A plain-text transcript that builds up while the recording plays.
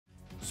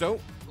So,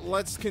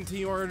 let's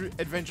continue our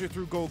adventure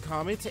through Gold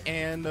Comet,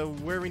 and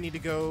where we need to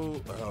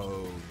go...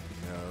 Oh,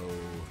 no.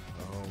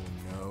 Oh,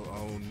 no.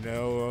 Oh,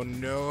 no. Oh,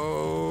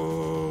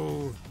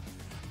 no.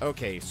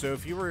 Okay, so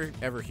if you were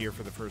ever here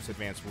for the first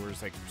Advance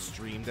Wars, like,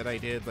 stream that I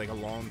did, like, a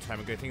long time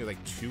ago, I think it was,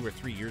 like, 2 or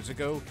 3 years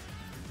ago,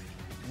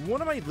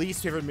 one of my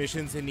least favorite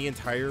missions in the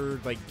entire,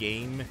 like,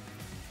 game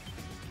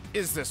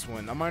is this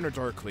one, A Minor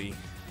Darkly.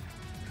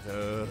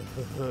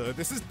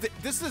 This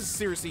is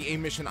seriously a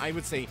mission I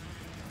would say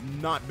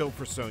not built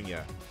for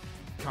Sonja.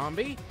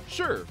 Combi?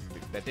 Sure,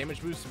 that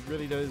damage boost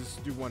really does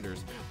do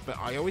wonders, but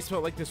I always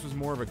felt like this was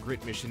more of a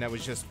grit mission that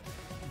was just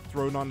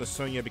thrown on to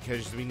Sonja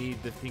because we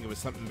needed to think it was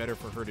something better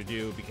for her to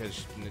do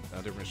because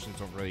other missions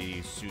don't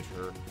really suit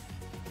her.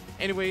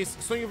 Anyways,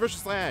 Sonja vs.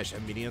 Slash,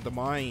 a meeting of the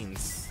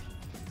minds.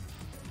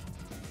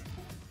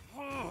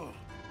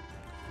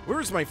 Where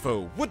is my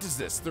foe? What is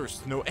this?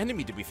 There's no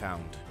enemy to be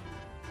found.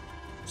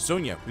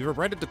 Sonja, we were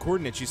right at the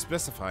coordinates you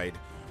specified.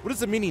 What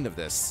is the meaning of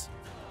this?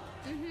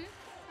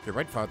 You're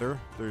right, Father.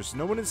 There's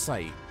no one in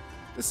sight.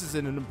 This is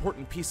an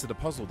important piece of the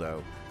puzzle,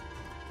 though.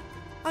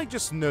 I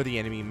just know the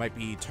enemy might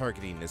be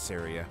targeting this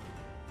area.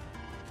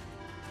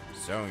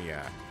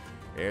 Sonja,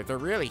 if they're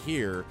really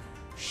here,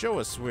 show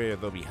us where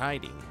they'll be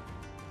hiding.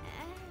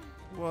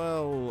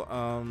 Well,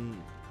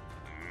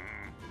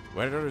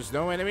 where there's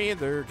no enemy,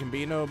 there can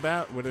be no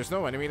battle. Where there's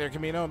no enemy, there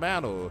can be no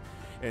battle.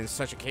 In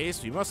such a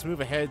case, we must move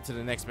ahead to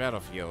the next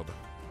battlefield.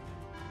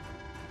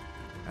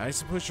 I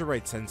suppose you're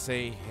right,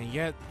 Sensei, and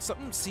yet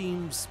something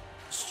seems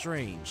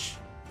strange.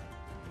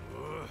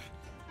 Ugh.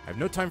 I have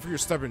no time for your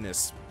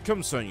stubbornness.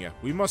 Come, Sonja,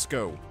 we must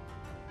go.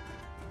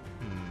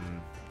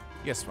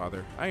 Yes,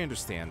 Father, I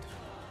understand.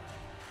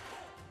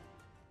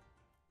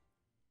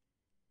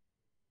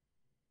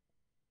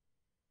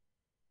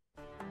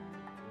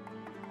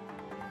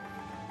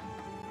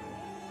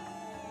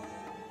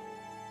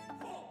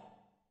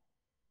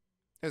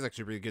 There's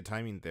actually really good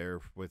timing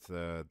there with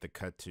the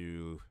cut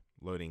to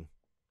loading.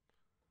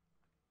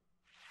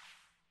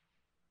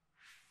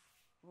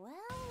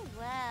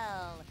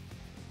 Well,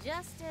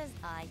 just as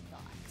I thought.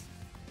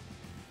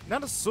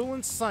 Not a soul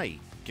in sight.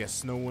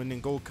 Guess no one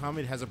in Gold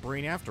Comet has a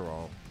brain after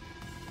all.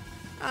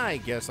 I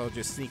guess I'll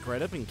just sneak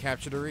right up and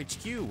capture their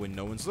HQ when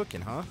no one's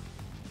looking, huh?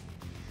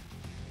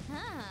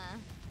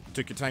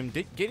 Took your time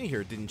getting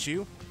here, didn't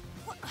you?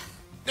 What?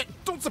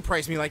 Don't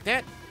surprise me like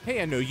that.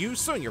 Hey, I know you,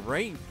 Sonja,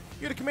 right?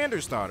 You're the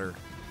commander's daughter.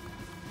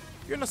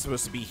 You're not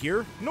supposed to be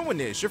here. No one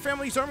is. Your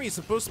family's army is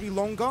supposed to be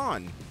long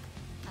gone.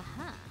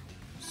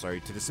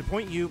 Sorry to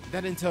disappoint you.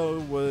 That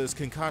intel was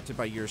concocted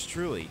by yours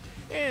truly,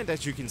 and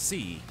as you can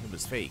see, it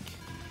was fake.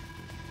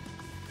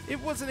 It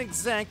wasn't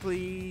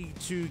exactly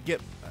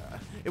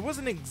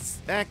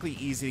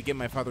easy to get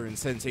my father and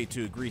Sensei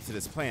to agree to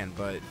this plan,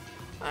 but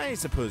I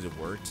suppose it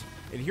worked.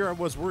 And here I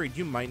was worried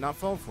you might not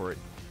fall for it.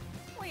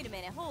 Wait a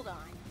minute, hold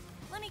on.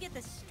 Let me get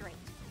this straight.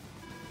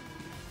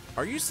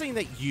 Are you saying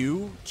that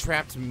you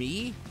trapped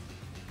me?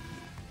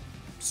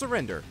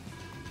 Surrender.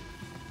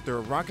 There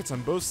are rockets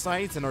on both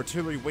sides and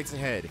artillery waits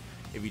ahead.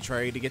 If you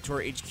try to get to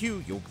our HQ,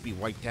 you'll be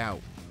wiped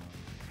out.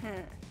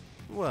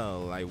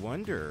 Well, I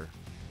wonder.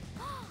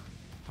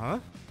 Huh?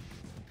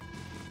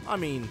 I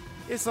mean,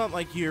 it's not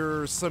like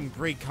you're some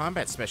great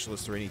combat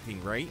specialist or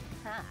anything, right?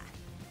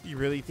 You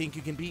really think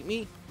you can beat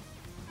me?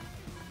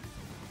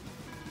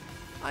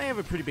 I have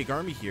a pretty big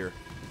army here.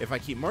 If I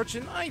keep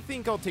marching, I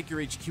think I'll take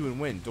your HQ and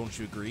win, don't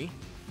you agree?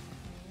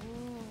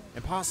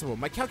 Impossible.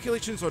 My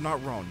calculations are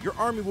not wrong. Your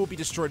army will be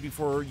destroyed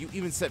before you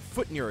even set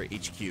foot near our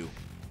HQ.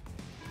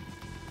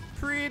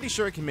 Pretty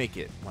sure I can make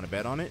it. Want to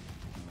bet on it?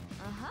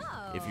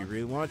 If you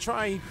really want to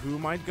try, who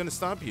am I going to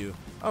stop you?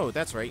 Oh,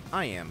 that's right,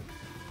 I am.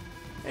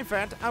 In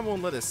fact, I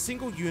won't let a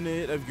single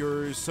unit of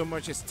yours so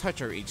much as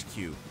touch our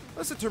HQ.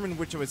 Let's determine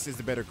which of us is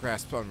the better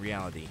grasp on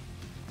reality.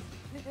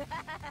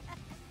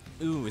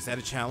 Ooh, is that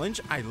a challenge?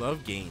 I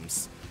love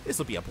games.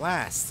 This'll be a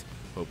blast.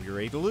 Hope you're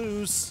ready to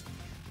lose.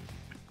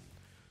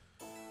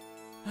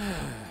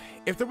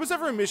 If there was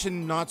ever a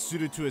mission not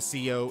suited to a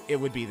CEO, it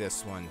would be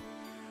this one.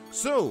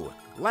 So,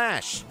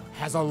 Lash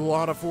has a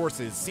lot of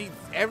forces. See,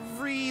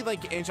 every,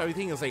 like, inch,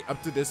 everything is, like,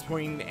 up to this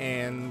point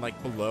and,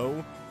 like,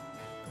 below.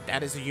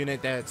 That is a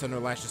unit that's under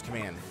Lash's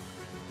command.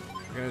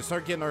 We're gonna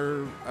start getting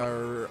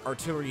our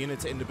artillery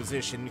units into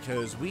position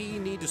because we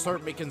need to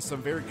start making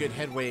some very good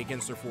headway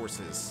against their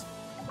forces.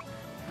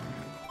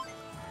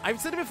 I've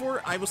said it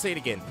before, I will say it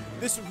again.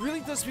 This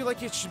really does feel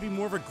like it should be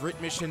more of a grit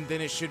mission than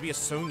it should be a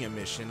Sonja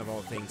mission of all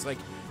things. Like,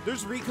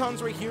 there's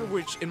recons right here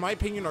which, in my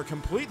opinion, are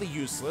completely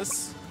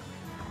useless.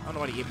 I don't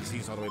know why the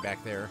APC's all the way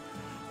back there.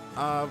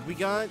 We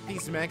got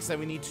these mechs that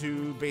we need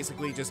to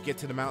basically just get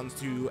to the mountains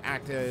to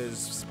act as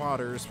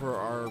spotters for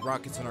our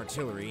rockets and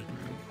artillery.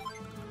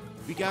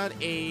 We got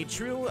a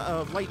trio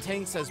of light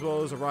tanks as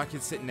well as a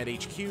rocket sitting at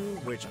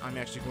HQ, which I'm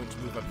actually going to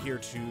move up here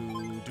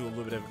to do a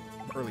little bit of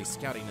early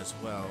scouting as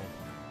well.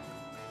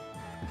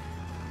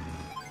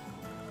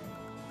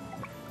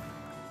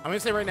 I'm going to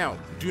say right now,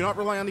 do not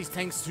rely on these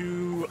tanks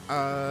to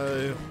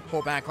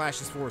hold back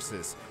Lash's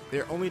forces.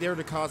 They're only there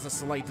to cause a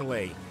slight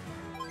delay.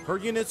 her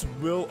units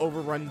will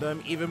overrun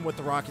them, even with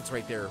the rockets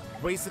right there.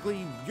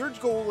 Basically, your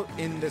goal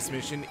in this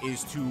mission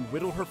is to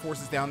whittle her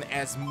forces down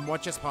as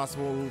much as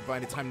possible by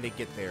the time they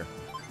get there.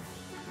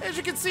 As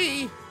you can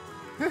see,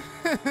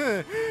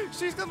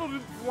 she's got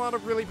a lot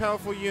of really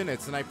powerful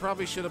units, and I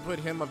probably should have put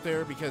him up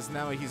there because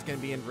now he's going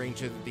to be in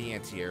range of the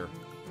anti-air.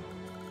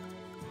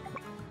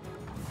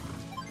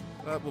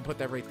 But we'll put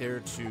that right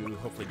there to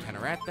hopefully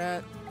counteract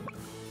that.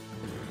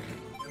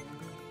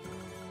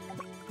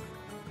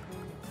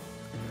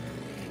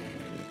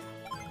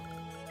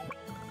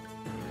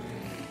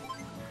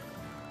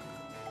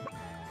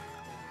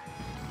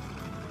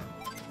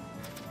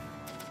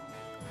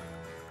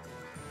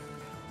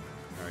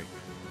 Alright.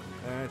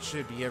 That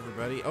should be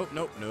everybody. Oh,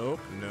 nope, nope,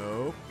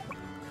 nope.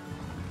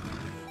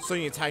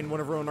 Sonja tied one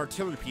of her own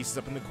artillery pieces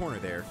up in the corner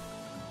there.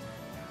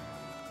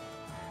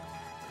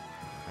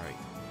 Alright.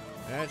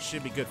 That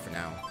should be good for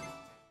now.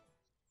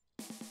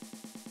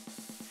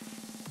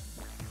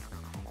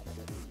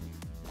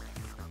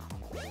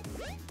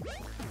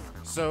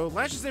 So,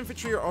 Lash's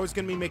infantry are always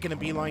going to be making a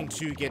beeline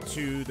to get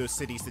to those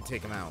cities to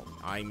take them out.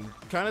 I'm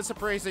kind of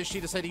surprised that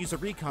she decided to use a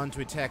recon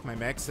to attack my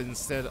mechs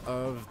instead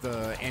of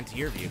the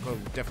anti-air vehicle.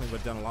 Definitely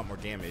would have done a lot more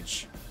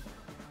damage.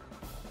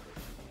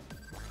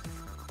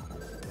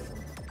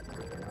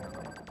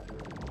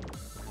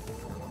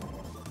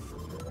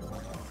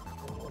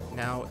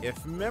 Now,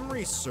 if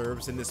memory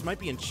serves, and this might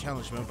be in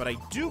challenge mode, but I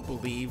do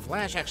believe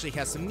Lash actually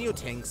has some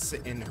Neo-tanks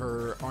in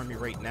her army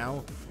right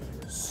now.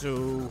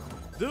 So,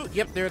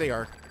 yep, there they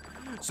are.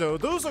 So,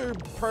 those are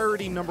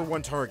priority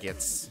 #1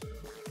 targets.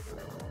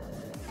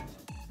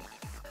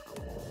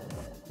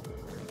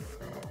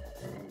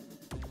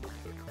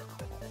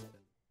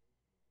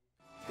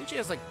 I think she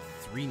has like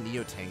 3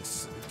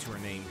 Neo-tanks to her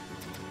name.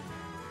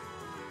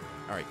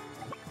 Alright.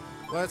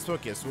 Let's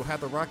focus. We'll have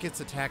the rockets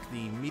attack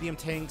the medium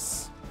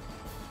tanks.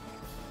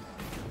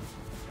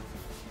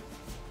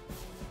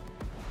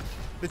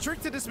 The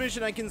trick to this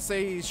mission, I can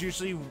say, is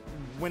usually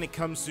when it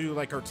comes to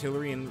like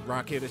artillery and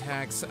rocket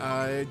attacks,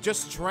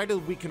 just try to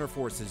weaken her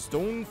forces.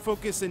 Don't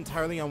focus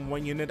entirely on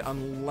one unit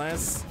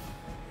unless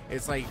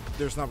it's like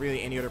there's not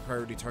really any other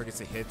priority targets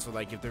to hit. So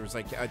like if there was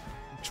like a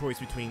choice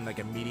between like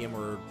a medium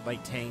or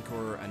light tank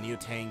or a neo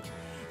tank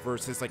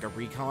versus like a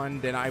recon,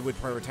 then I would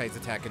prioritize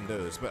attacking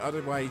those. But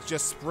otherwise,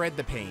 just spread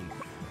the pain.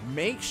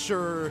 Make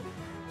sure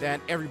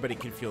that everybody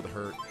can feel the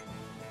hurt.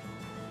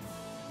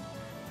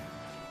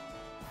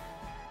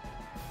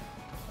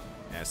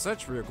 As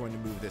such, we're going to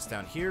move this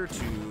down here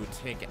to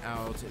take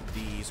out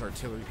these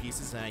artillery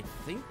pieces, and I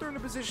think they're in a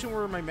position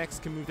where my mechs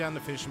can move down to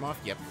finish them off.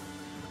 Yep.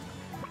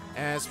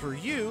 As for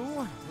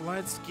you,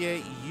 let's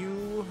get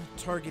you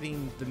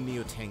targeting the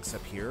Neo-tanks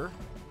up here.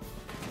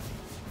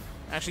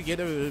 Actually get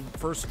a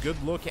first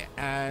good look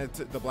at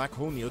the Black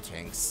Hole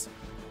Neo-tanks.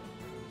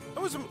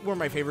 That was one of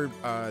my favorite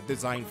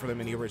design for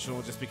them in the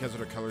original, just because of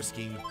their color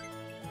scheme.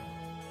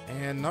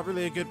 And not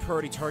really a good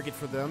priority target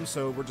for them,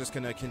 so we're just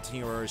going to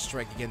continue our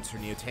strike against her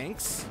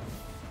Neo-tanks.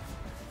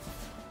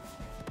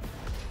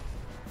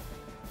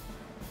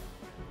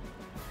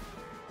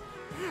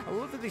 I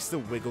love that they still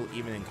wiggle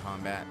even in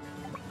combat.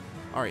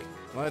 Alright,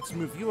 let's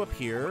move you up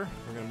here.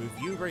 We're going to move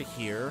you right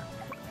here.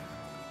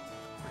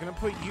 We're going to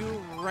put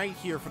you right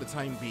here for the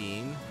time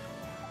being.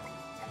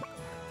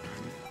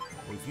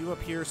 Move you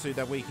up here so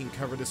that way you can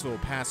cover this little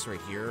pass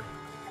right here.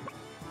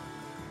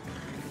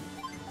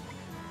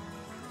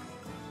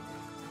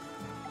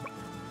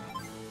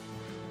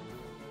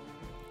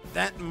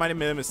 That might have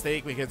been a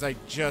mistake because I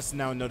just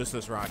now noticed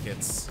those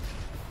rockets.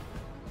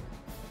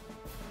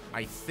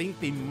 I think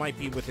they might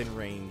be within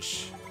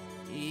range.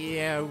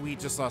 Yeah, we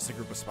just lost a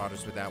group of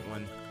spotters with that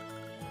one.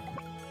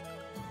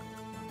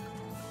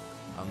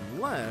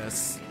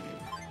 Unless...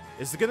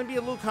 it's going to be a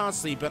little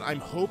costly, but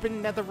I'm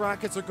hoping that the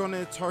rockets are going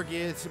to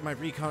target my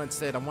recon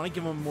instead. I want to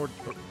give them more...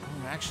 oh,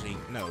 actually,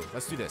 no.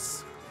 Let's do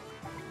this.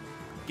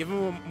 Give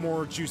them a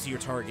more juicier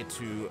target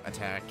to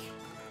attack.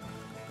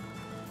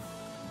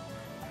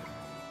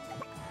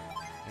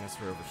 As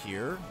for over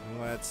here,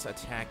 let's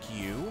attack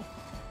you.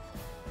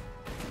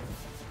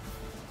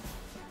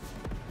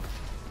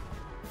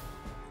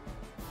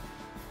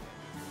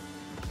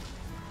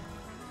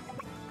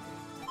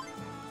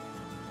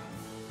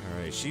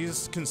 Alright,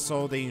 she's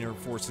consolidating her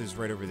forces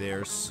right over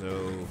there,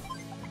 so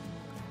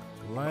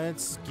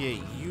let's get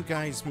you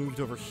guys moved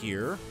over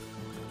here.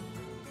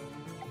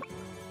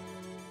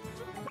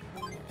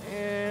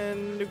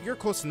 And you're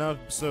close enough,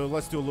 so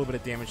let's do a little bit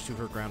of damage to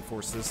her ground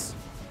forces.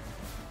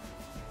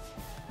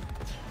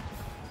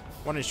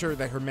 Want to ensure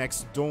that her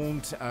mechs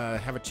don't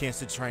have a chance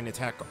to try and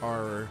attack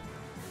our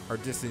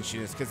distance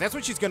units, because that's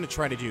what she's going to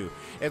try to do.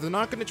 If they're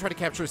not going to try to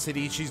capture a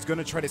city, she's going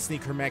to try to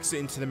sneak her mechs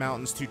into the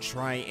mountains to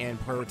try and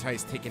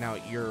prioritize taking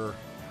out your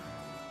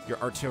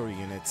artillery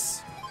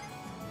units.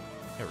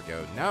 There we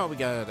go. Now we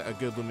got a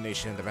good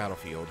illumination of the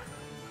battlefield.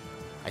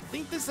 I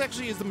think this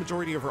actually is the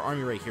majority of her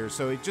army right here,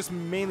 so it just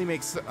mainly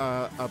makes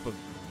up of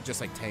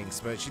just like tanks,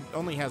 but she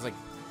only has like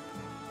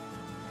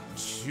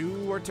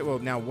well,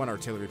 now 1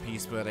 artillery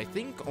piece, but I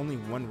think only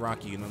 1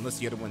 rocket unit, unless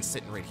the other one's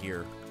sitting right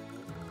here.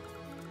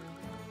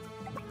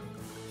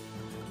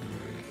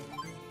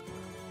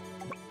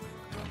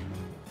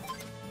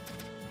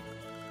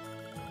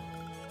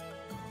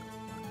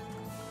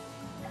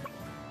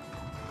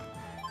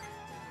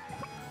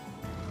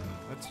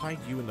 hide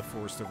you in the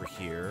forest over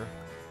here.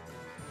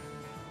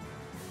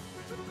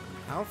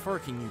 How far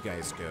can you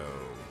guys go?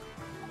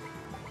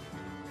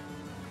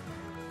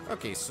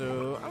 Okay,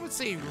 so I would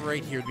say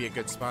right here would be a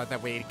good spot.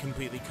 That way it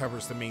completely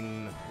covers the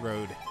main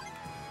road.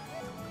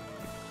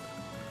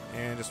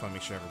 And just want to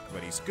make sure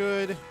everybody's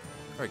good.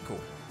 Alright, cool.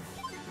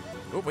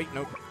 Oh, wait,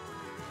 nope.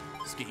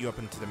 Let's get you up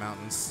into the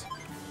mountains.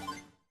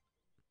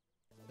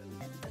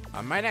 I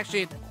might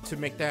actually have to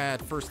make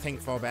that first tank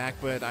fall back,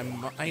 but I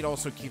might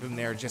also keep him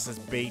there just as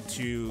bait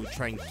to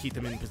try and keep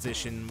them in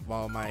position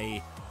while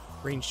my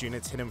ranged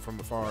units hit him from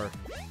afar.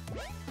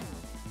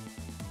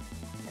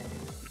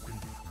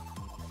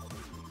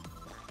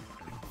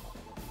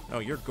 Oh,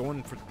 you're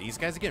going for these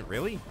guys again?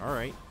 Really?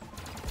 Alright.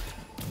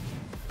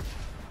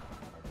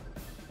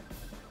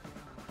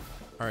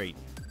 Alright.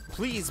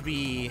 Please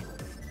be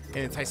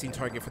an enticing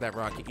target for that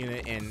rocket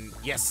unit, and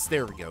yes,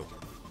 there we go.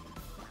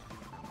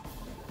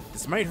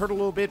 This might hurt a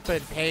little bit,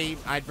 but hey,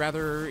 I'd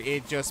rather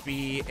it just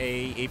be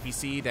a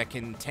APC that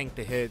can tank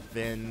the hit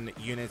than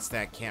units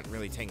that can't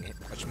really tank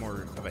much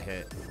more of a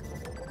hit.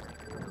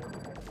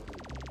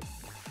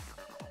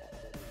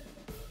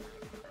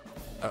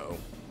 Uh-oh.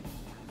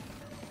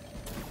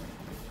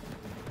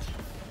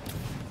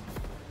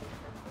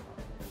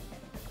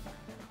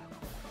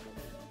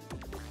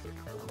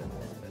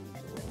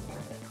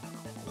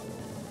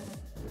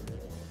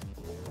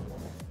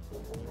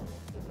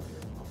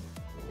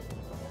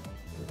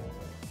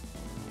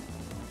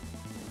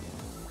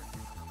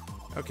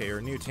 Okay,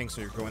 our Neo tanks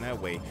are going that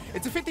way.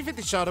 It's a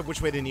 50-50 shot of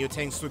which way the Neo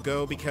tanks would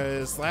go,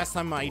 because last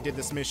time I did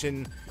this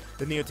mission,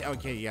 the Neo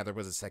okay, yeah, there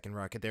was a second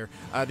rocket there.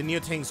 The Neo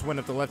tanks went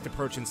up the left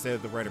approach instead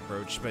of the right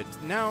approach, but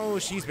now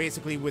she's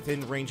basically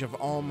within range of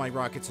all my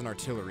rockets and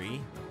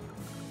artillery.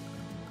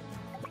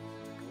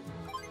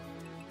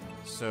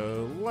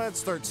 So let's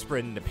start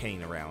spreading the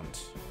pain around.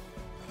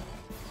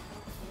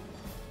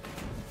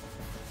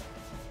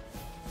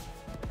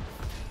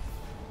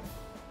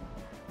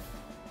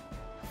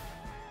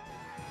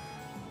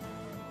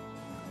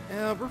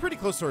 We're pretty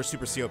close to our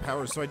Super CO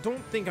power, so I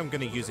don't think I'm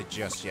gonna use it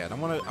just yet. I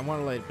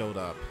wanna let it build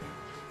up.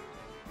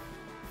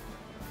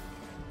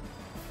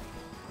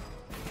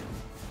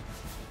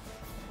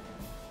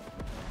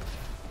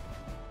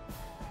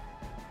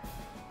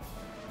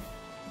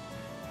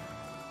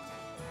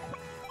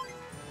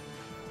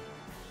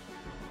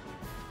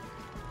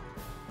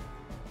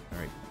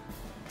 Alright.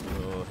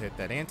 We'll hit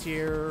that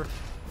anti-air.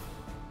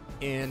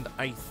 And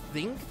I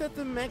think that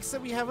the mechs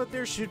that we have up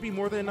there should be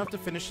more than enough to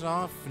finish it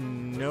off.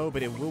 No,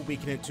 but it will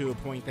weaken it to a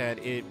point that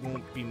it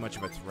won't be much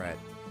of a threat.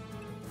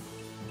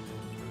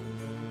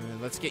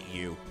 Let's get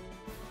you.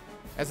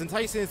 As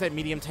enticing as that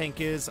medium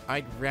tank is,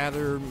 I'd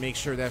rather make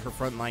sure that her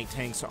front line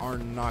tanks are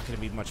not going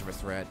to be much of a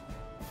threat.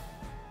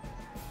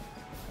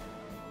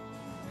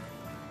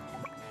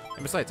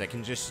 And besides, I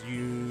can just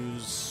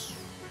use...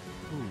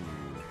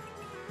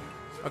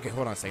 Ooh. Okay,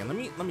 hold on a second.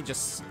 Let me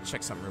just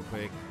check something real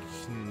quick.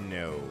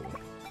 No.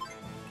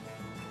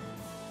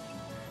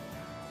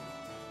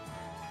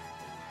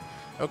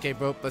 Okay,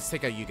 bro, let's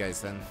take out you guys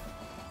then.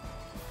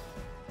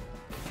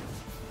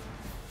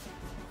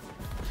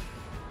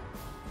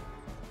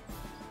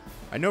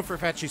 I know for a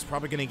fact she's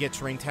probably going to get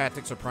terrain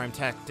tactics or prime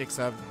tactics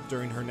up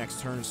during her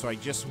next turn, so I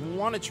just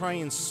want to try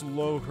and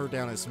slow her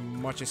down as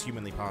much as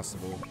humanly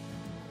possible.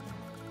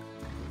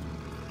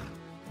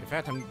 In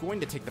fact, I'm going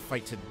to take the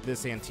fight to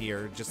this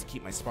anti-air just to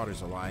keep my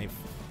spotters alive.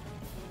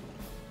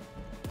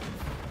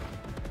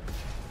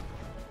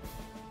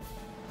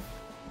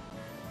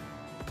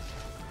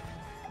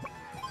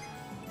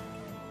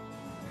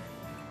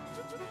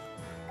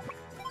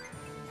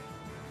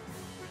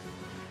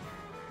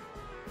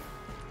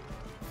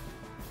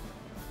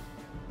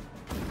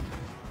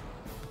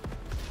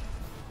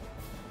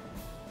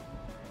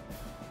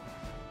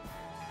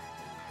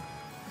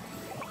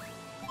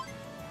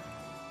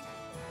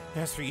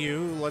 As for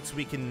you, let's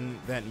weaken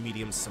that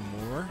medium some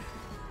more.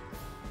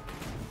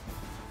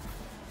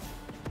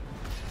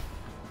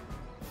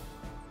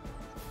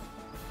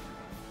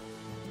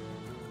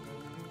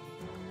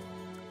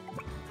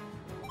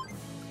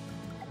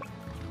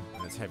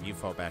 Let's have you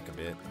fall back a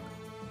bit.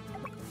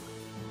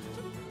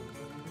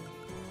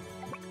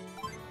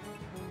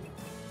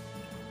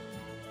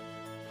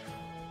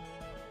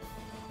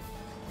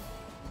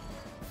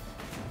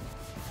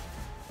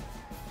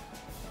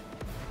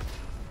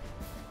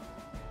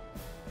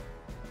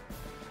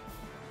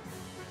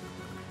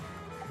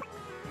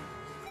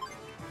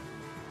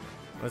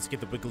 Let's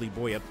get the wiggly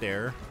boy up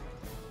there.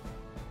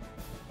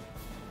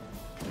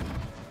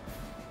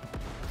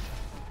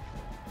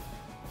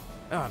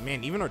 Oh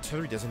man, even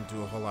artillery doesn't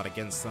do a whole lot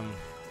against them.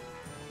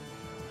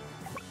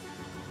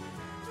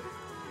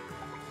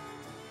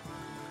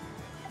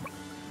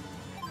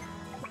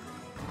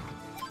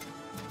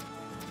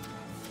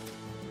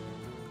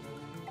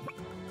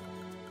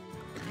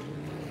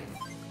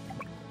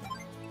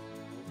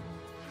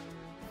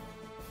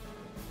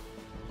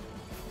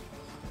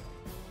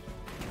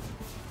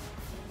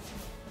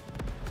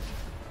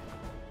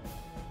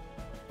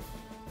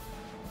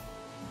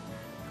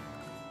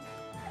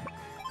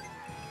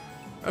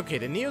 Okay,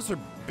 the Neos are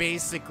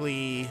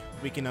basically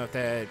weak enough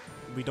that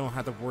we don't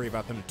have to worry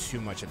about them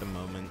too much at the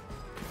moment.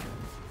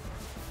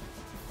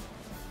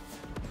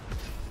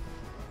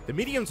 The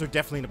mediums are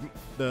definitely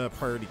the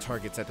priority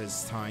targets at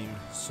this time,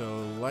 so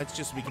let's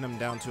just weaken them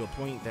down to a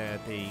point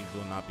that they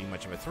will not be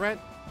much of a threat.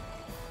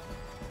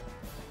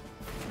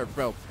 Or,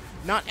 well,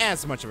 not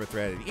as much of a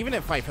threat. Even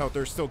at 5 health,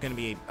 they're still going to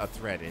be a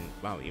threat, and,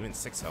 wow, even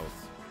 6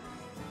 health.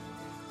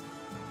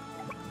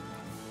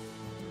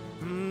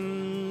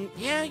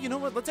 Yeah, you know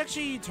what? Let's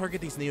actually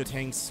target these Neo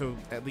tanks so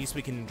at least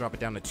we can drop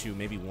it down to 2,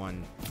 maybe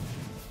 1.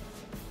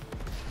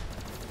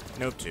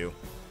 Nope, 2.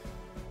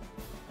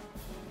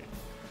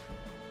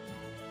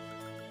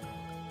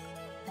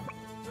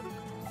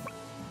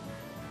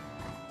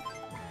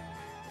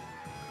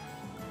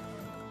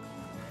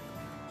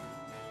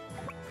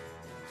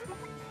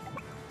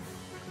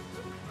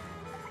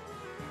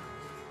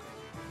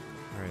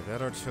 Alright,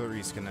 that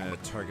artillery's gonna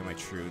target my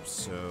troops,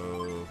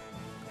 so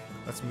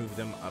let's move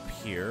them up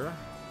here.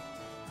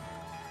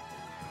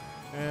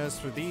 As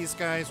for these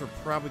guys, we're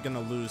probably going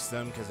to lose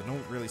them because I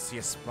don't really see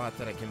a spot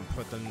that I can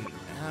put them.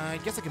 I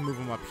guess I can move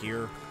them up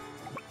here.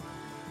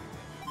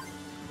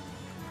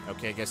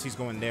 Okay, I guess he's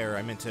going there.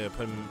 I meant to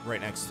put him right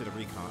next to the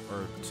recon,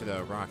 or to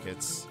the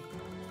rockets.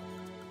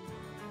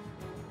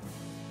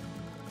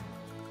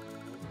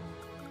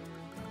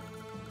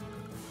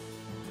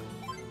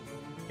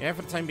 Yeah,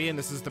 for the time being,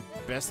 this is the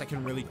best I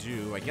can really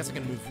do. I guess I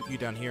can move you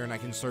down here, and I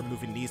can start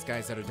moving these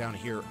guys that are down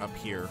here up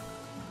here.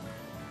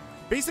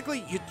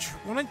 Basically, you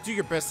want to do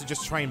your best to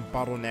just try and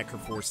bottleneck her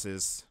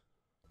forces.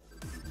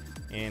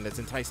 And as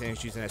enticing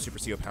as using that Super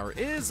CO power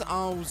is,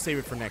 I'll save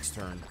it for next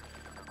turn.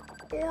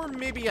 Or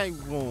maybe I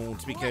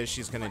won't, because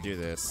she's going to do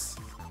this.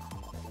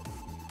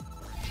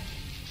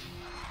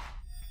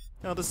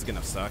 Oh, this is going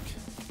to suck.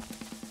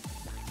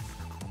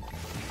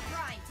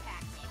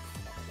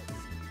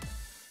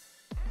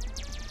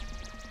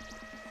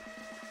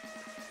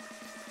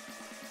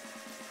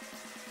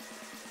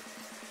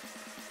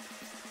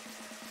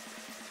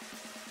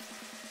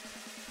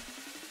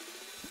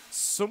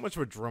 So much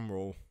of a drum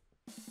roll.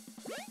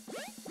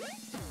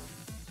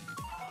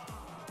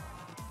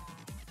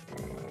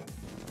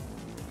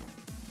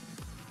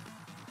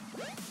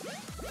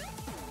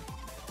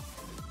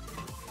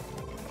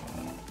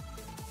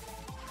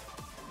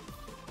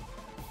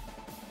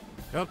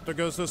 Yep, there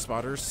goes those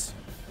spotters.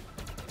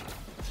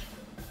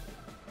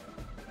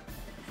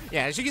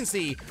 Yeah, as you can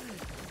see,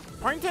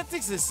 Parting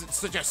Tactics is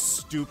such a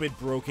stupid,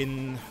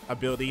 broken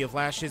ability of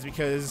Lash's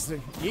because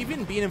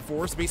even being in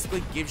force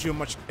basically gives you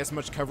as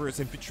much cover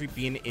as infantry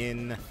being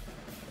in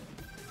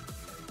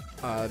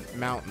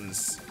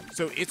mountains.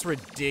 So it's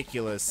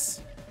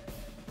ridiculous.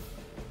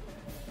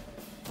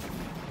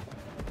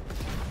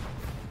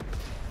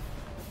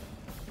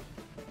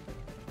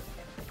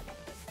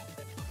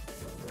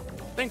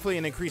 Thankfully,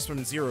 an increase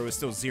from 0 is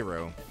still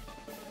 0.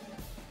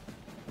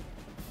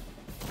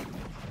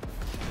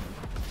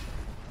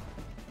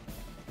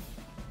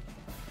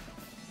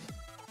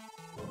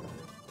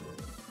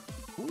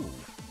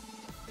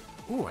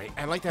 Ooh,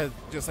 I like that,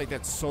 just like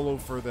that solo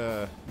for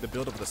the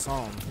build of the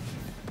song.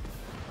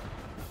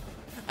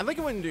 I like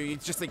it when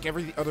it's just like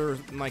every other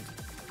like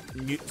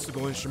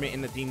musical instrument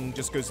in the theme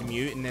just goes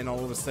mute, and then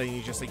all of a sudden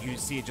you just like you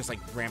see it just like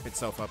ramp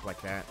itself up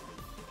like that.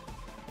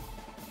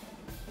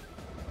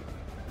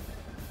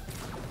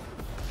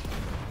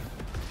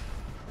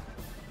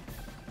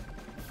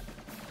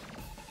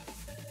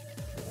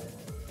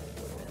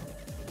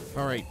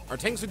 Alright, our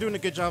tanks are doing a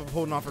good job of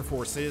holding off our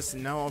forces.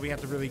 Now all we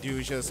have to really do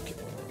is just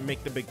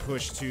make the big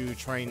push to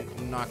try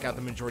and knock out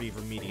the majority of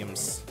our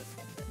mediums.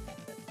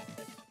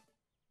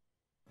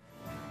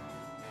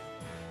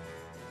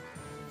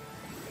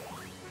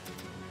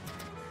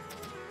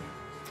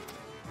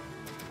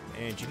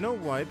 And you know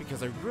what?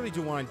 Because I really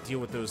do want to deal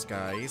with those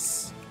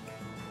guys.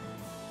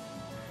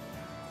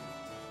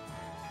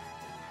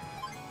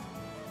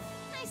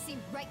 I see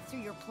right through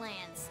your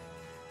plans.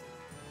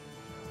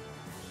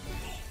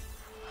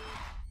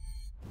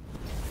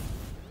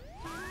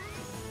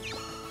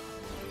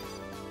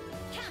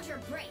 Counter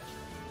break.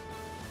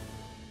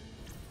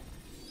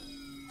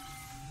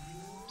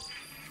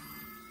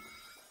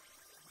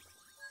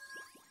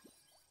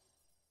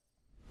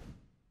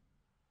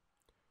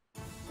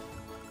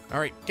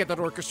 Alright, get that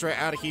orchestra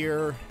out of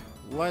here.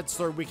 Let's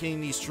start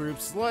weakening these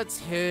troops. Let's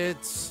hit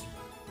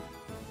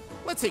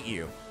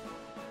you.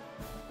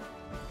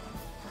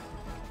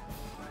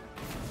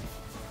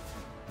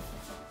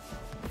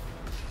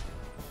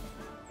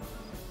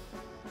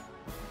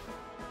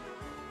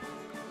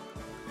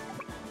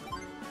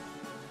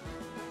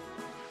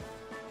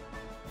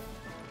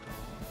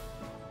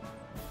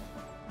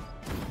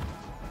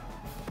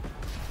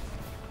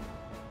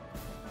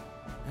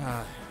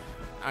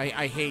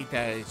 I hate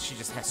that she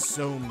just has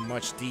so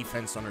much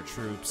defense on her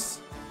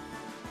troops.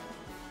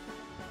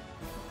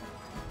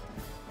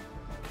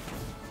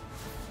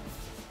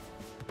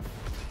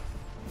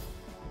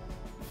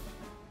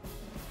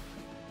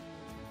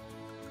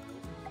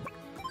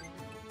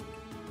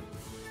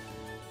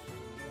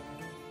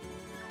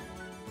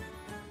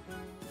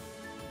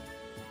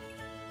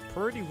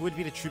 Priority would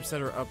be the troops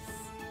that are up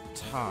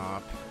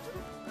top.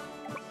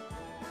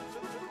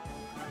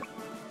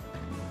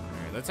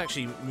 Alright, let's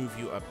actually move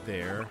you up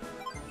there.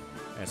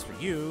 As for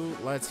you,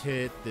 let's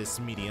hit this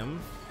medium.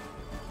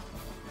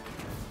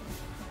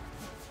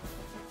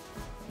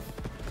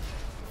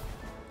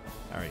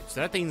 Alright,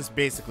 so that thing's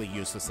basically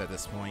useless at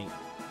this point.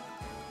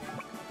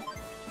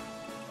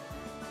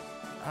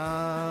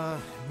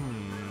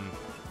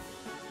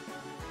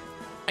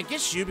 I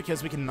guess you,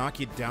 because we can knock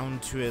you down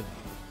to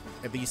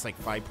at least like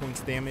 5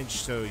 points damage,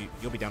 so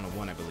you'll be down to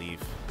 1, I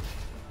believe.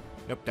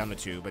 Nope, down to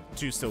 2, but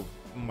 2's still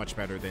much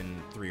better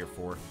than 3 or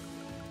 4.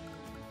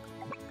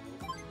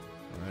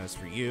 As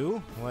for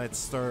you, let's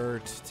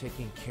start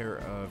taking care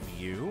of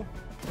you.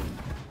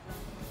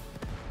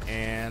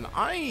 And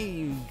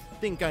I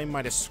think I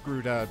might have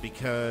screwed up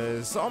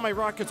because all my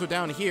rockets are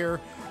down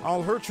here,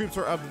 all her troops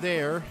are up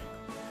there,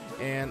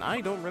 and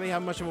I don't really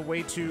have much of a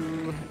way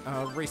to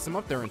race them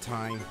up there in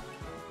time.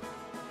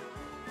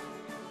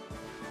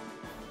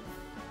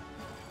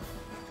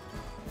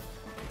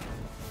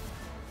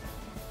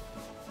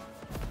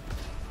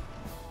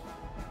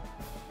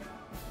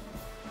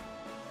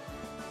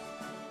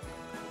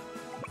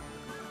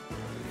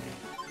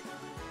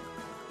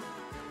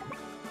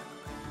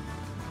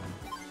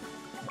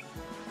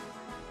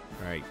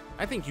 Alright,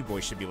 I think you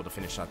boys should be able to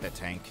finish out that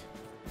tank.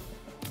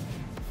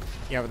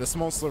 Yeah, with the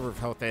small sliver of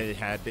health that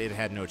it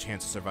had no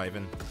chance of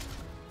surviving.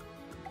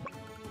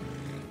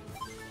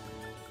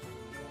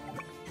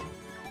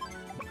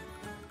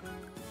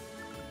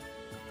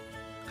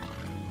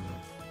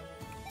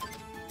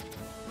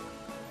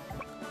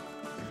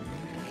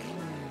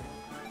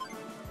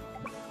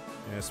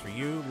 As for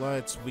you,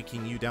 let's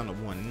weaken you down to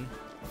 1.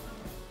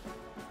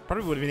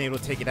 Probably would have been able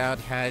to take it out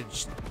had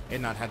it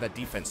not had that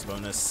defense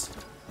bonus.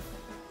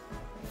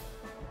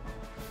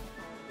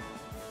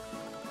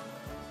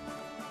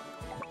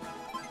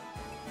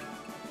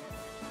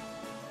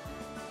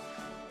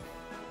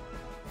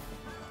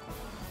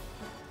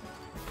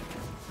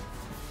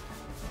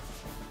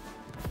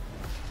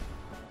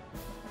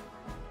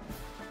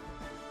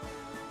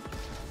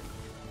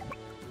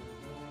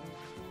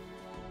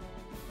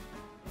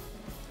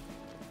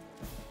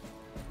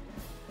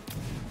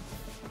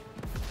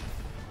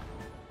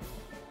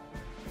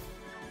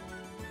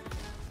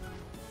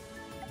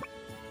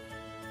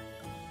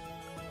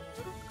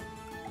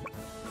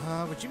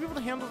 Would you be able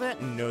to handle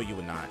that? No, you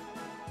would not.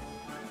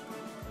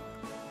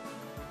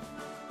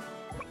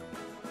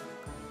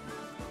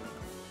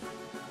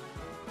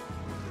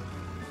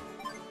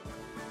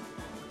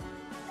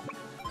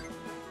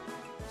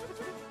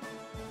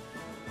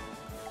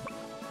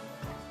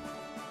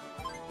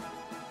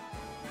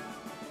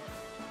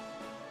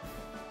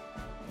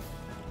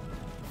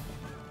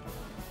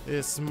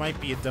 This might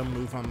be a dumb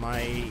move on my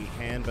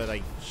hand, but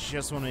I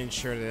just want to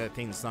ensure that that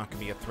thing's not going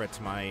to be a threat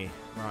to my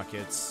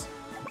rockets.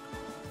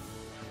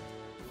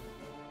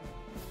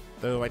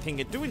 Though I think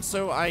in doing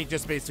so, I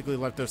just basically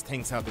left those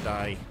tanks out to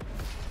die.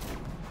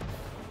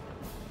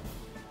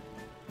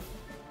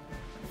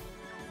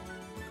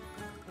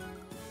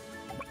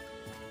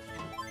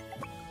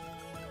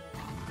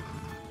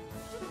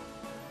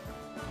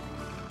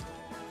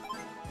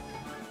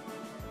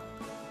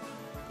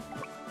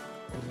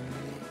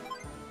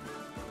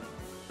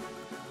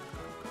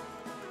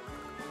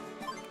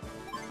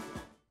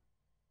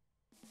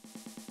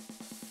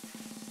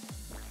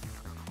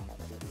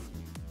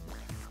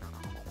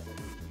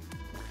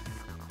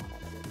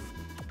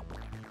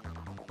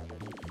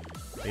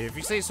 If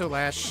you say so,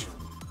 Lash.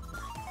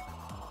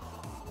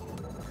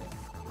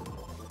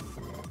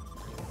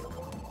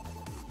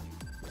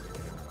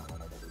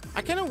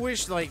 I kind of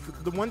wish, like,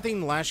 the one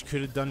thing Lash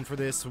could have done for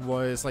this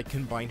was, like,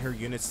 combine her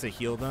units to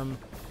heal them.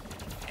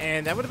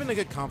 And that would have been a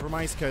good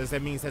compromise, because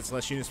that means that's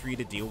less units for you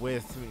to deal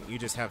with. You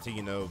just have to,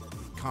 you know,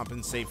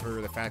 compensate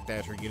for the fact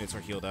that her units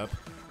are healed up.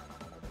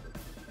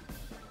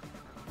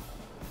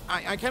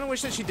 I kind of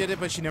wish that she did it,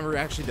 but she never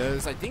actually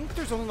does. I think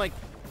there's only, like,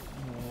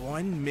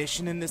 one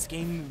mission in this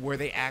game where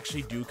they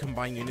actually do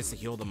combine units to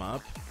heal them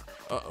up.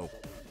 Uh-oh.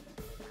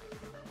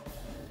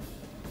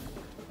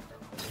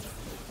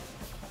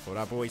 Hold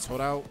out, boys.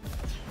 Hold out.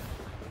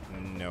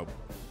 Nope.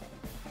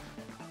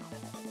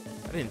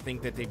 I didn't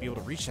think that they'd be able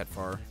to reach that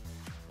far.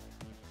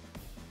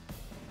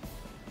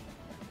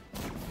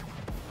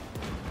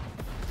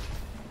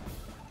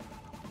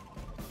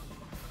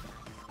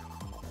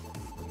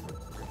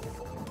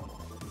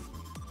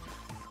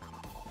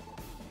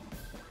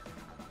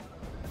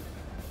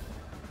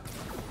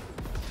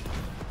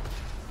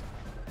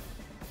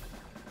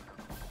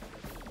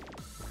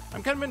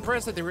 I'm kind of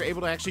impressed that they were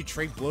able to actually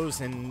trade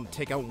blows and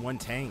take out one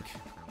tank.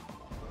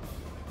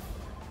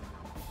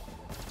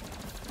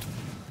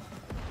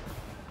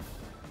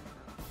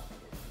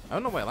 I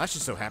don't know why Lash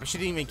is so happy. She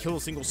didn't even kill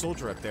a single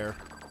soldier up there.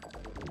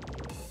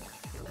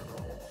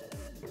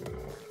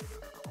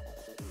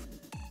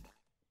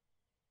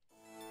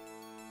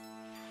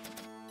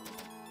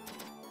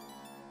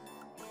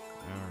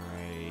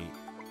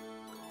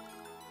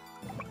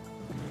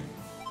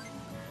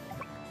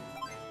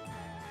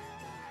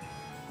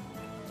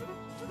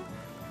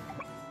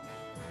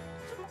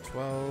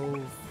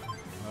 12.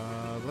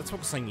 Let's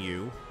focus on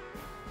you.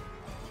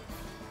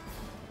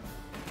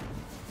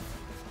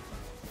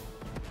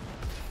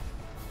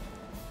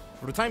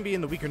 For the time being,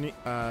 the weaker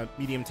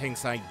medium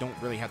tanks I don't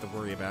really have to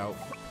worry about.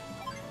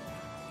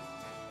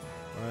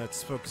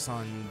 Let's focus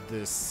on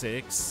the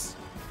 6.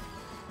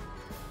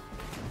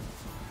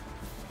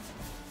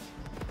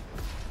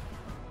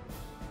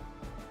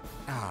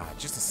 Ah,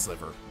 just a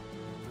sliver.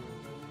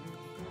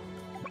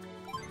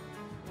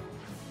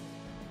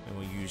 And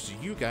we'll use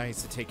you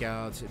guys to take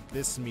out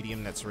this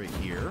medium that's right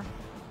here.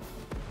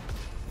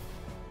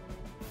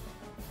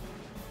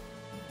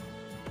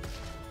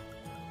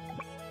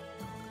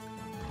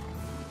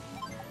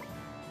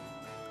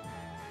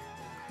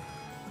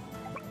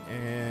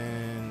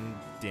 And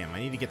damn, I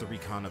need to get the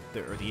recon up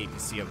there, or the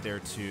APC up there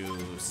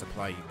to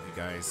supply you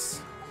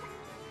guys.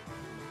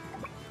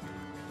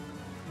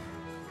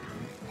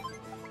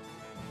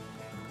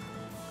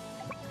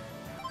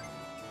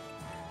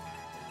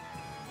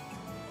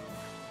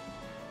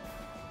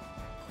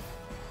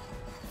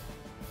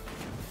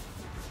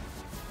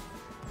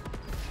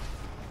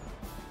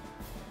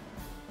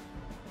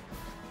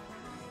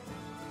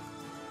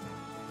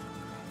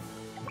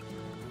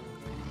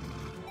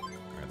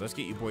 Let's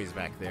get you boys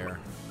back there.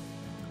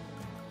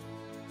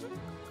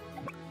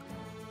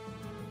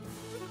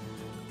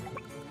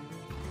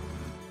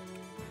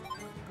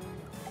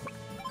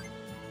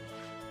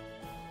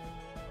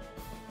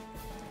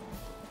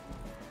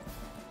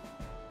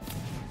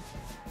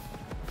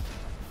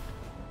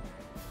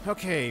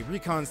 Okay,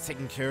 recon's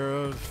taken care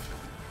of.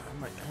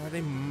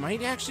 They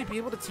might actually be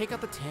able to take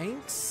out the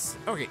tanks?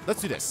 Okay,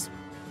 let's do this.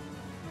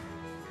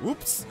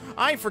 Oops,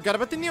 I forgot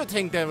about the Neo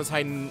tank that was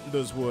hiding in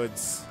those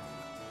woods.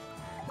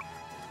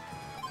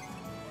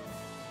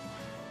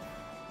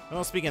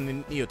 Well, speaking of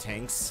the Neo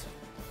tanks,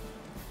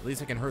 at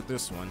least I can hurt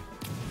this one.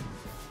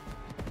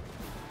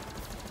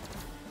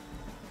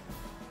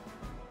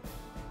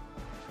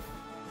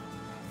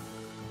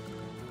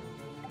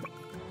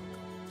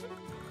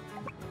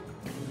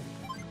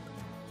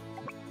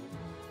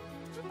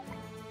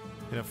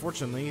 And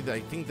unfortunately, I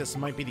think this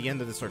might be the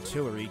end of this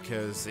artillery,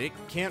 because it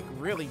can't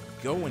really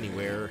go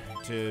anywhere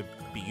to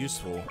be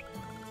useful.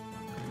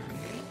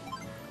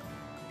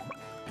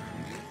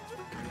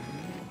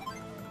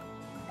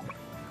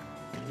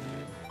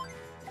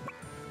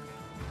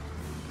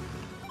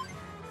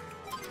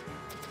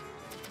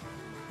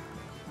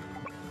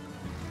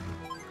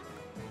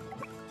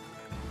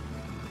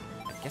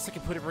 I guess I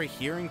could put it right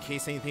here in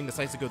case anything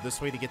decides to go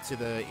this way to get to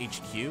the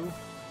HQ.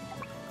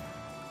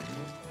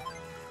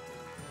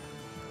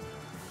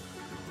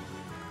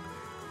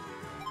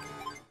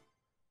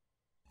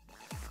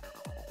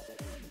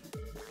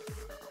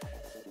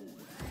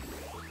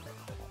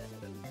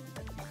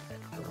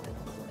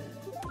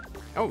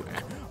 Oh,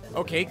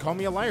 okay, call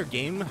me a liar,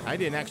 game. I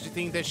didn't actually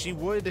think that she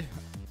would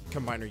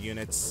combine her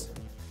units.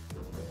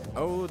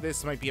 Oh,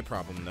 this might be a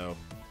problem, though.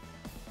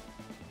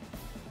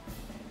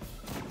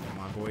 Come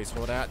on, boys,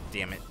 hold out.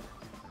 Damn it.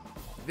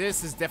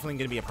 This is definitely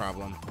going to be a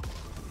problem.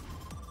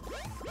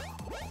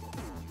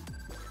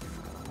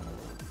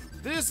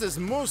 This is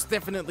most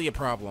definitely a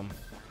problem.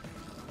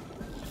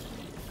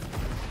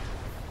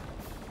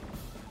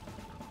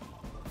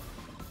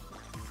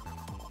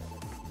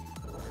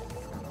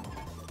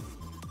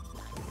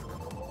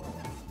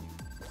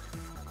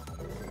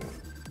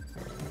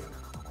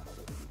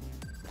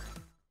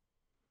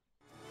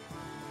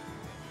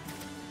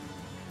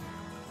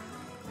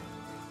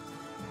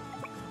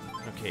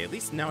 Okay, at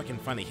least now I can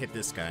finally hit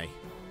this guy.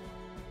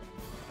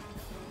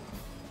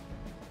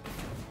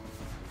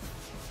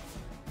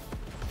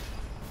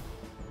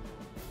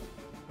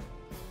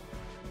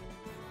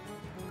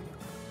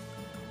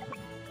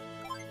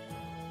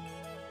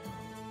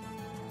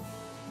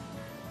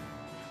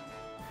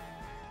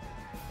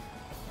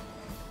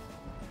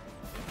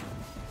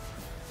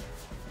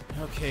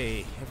 Okay,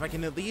 if I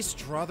can at least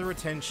draw their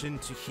attention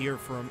to here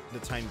for the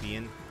time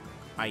being,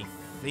 I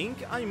think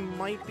I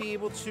might be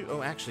able to...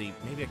 Oh, actually,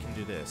 maybe I can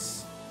do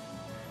this.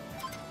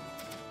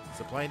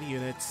 Supply the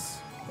units.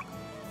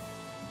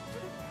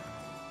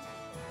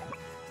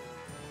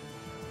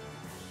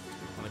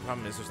 Only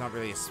problem is there's not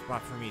really a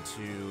spot for me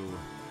to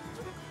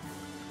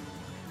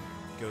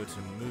go to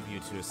move you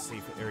to a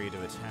safe area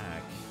to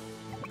attack.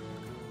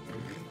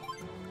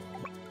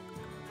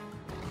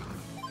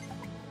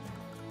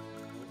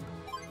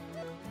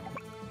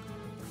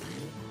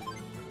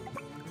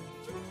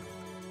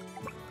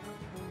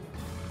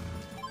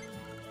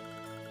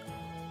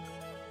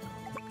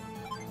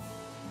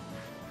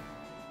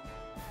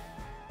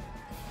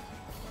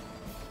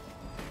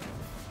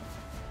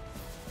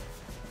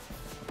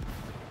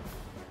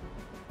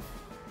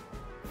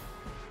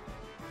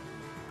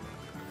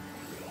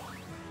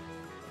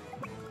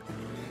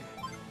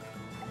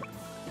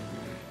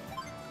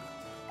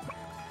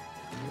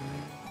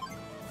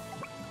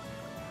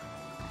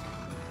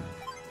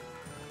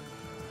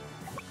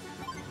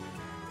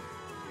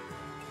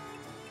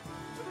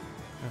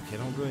 Okay,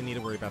 I don't really need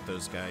to worry about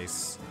those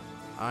guys.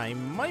 I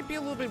might be a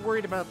little bit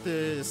worried about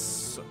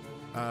this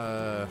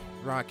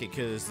rocket,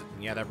 because,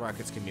 yeah, that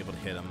rocket's gonna be able to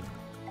hit him.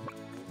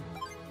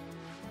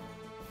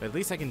 But at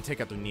least I can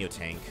take out the Neo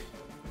tank.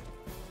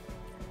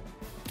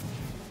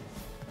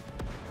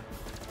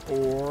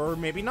 Or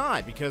maybe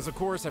not, because of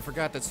course I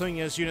forgot that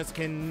Sonja's units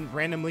can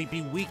randomly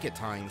be weak at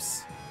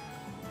times.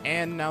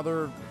 And now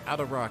they're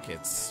out of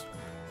rockets.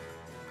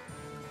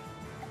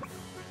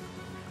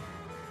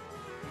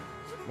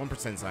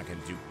 1%'s not gonna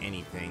do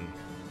anything.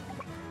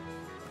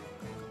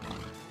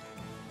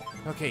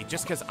 Okay,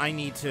 just because I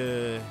need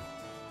to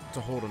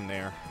hold him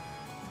there.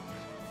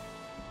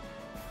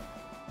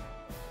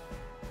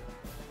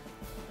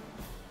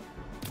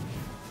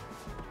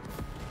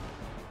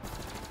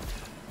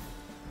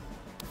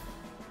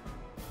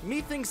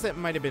 Me thinks that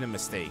might have been a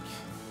mistake.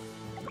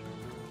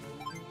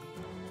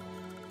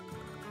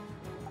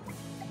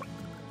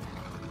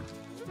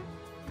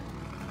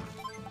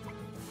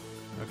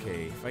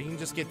 Okay, if I can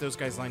just get those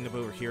guys lined up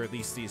over here, at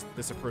least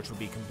this approach will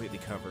be completely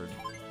covered.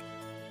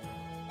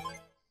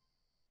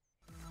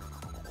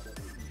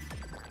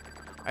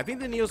 I think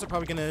the Neos are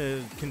probably going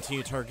to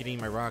continue targeting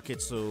my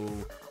rockets, so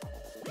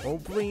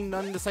hopefully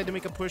none decide to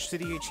make a push to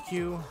the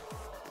HQ.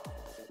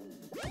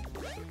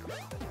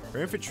 Our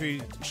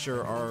infantry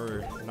sure are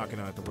not going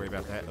to have to worry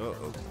about that.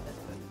 Uh-oh.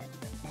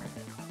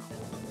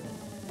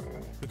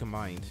 Who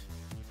combined?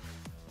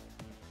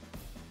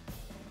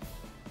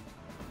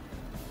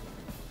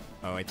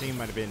 Oh, I think it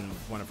might have been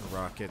one of her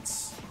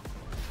rockets.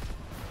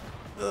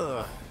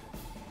 Ugh.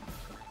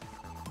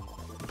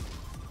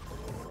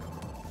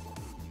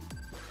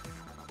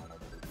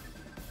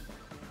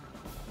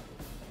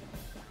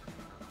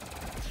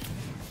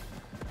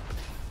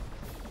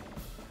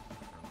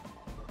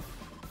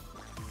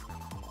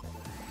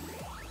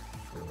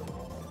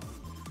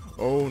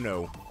 Oh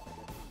no.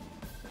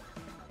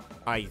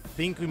 I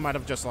think we might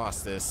have just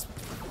lost this.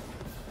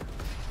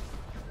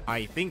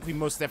 I think we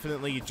most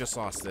definitely just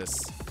lost this.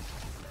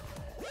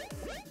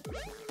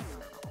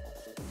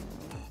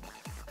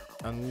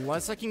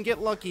 Unless I can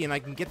get lucky and I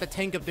can get the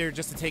tank up there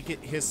just to take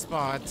his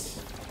spot.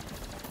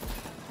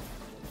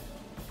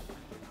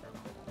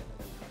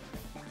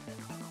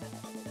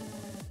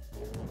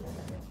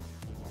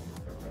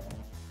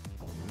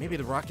 Maybe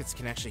the rockets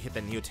can actually hit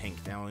that Neo tank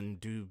now and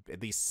do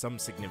at least some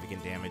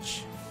significant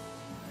damage.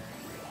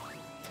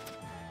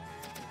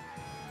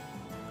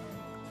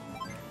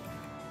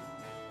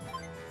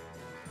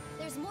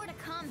 There's more to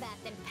combat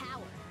than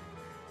power.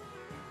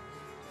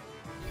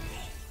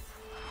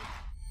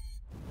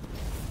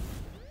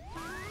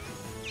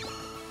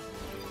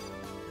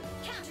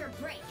 Counter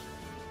break.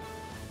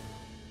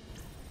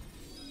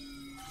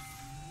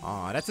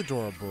 Aw, that's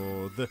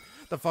adorable.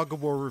 The Fog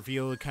of War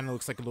reveal, it kind of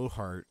looks like a little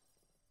heart.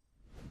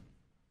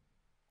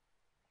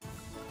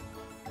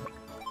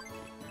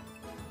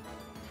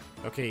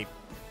 Okay,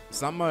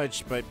 it's not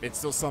much, but it's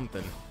still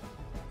something.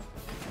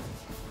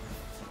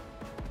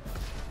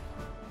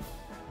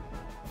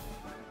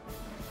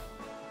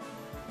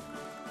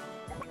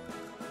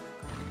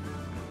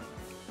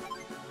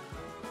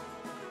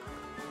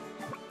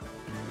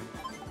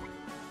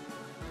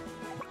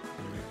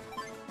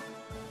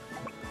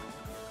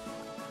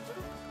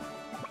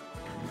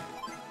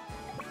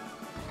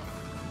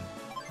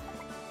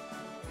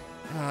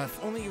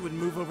 If only you would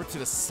move over to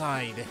the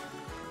side.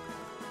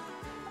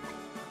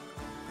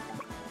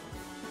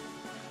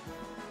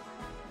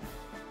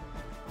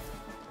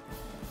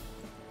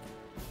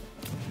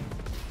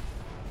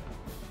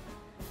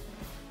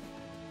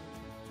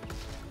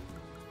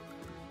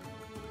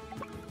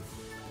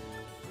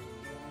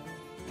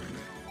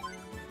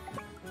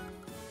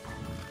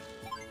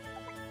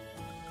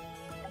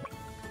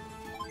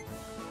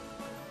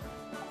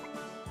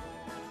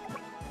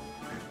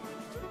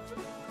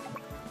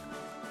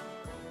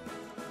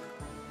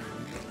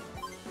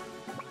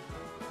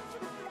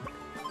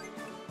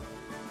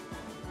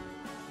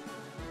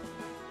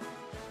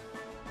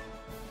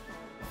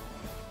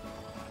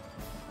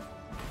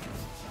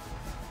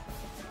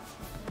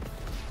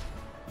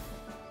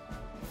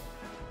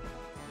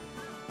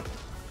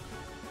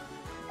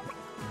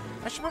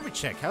 I should probably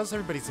check. How's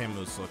everybody's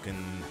ammos looking?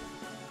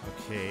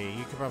 Okay,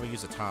 you could probably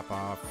use a top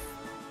off.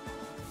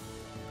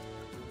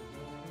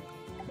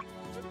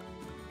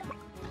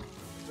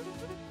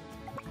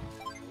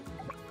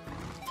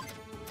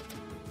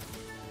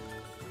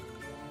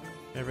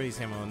 Everybody's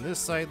ammo on this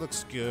side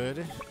looks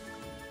good.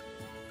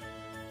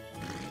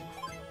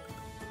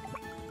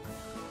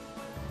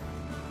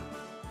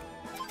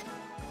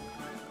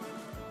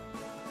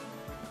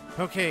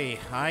 Okay,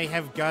 I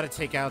have got to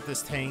take out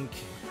this tank.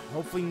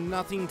 Hopefully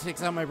nothing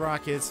takes out my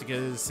rockets,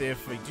 because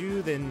if I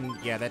do, then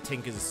yeah, that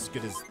tank is as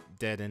good as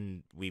dead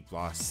and we've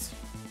lost.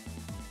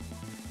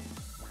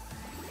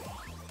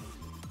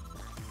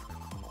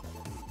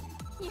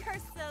 You're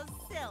so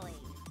silly.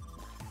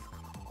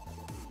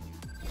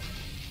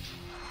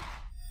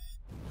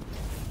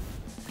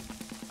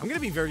 I'm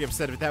gonna be very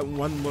upset if that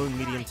one lone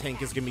medium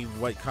tank is gonna be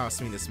what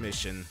cost me this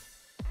mission.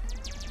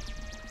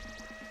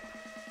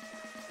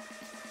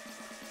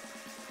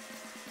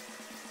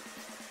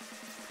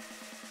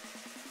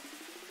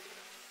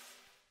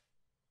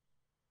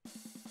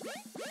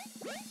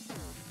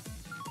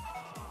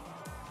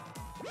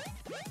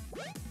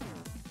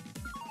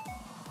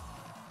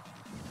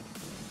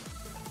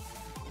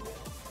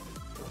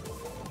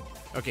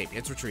 Okay,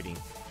 it's retreating.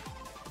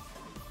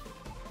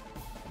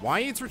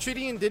 Why it's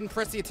retreating and didn't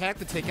press the attack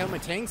to take out my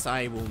tanks,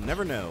 I will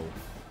never know.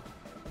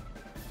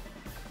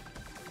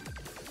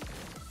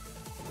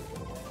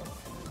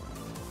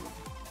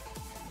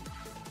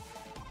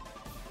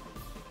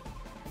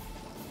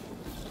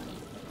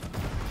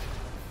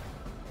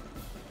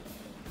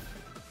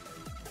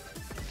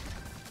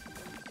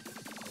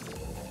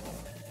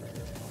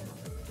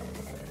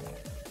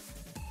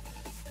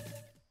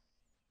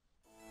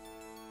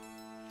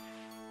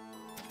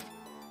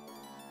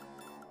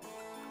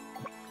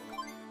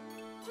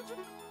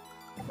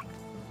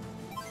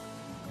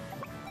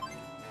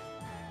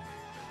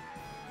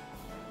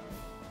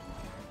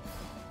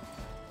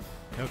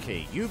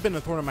 Okay, you've been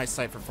a thorn in my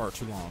side for far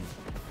too long.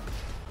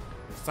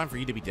 It's time for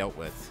you to be dealt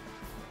with.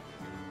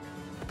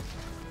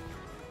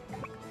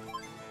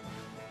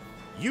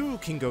 You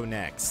can go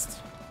next.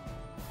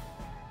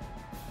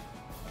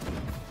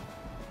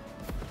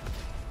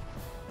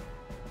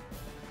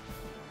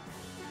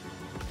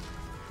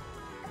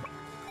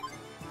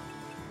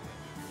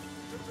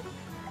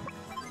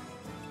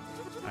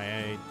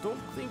 I don't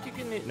think you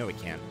can... No, it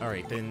can't.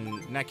 Alright, then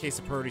in that case,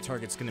 the priority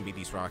target's going to be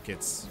these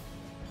rockets.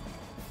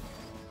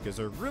 Because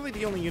they're really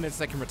the only units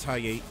that can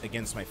retaliate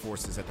against my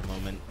forces at the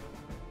moment.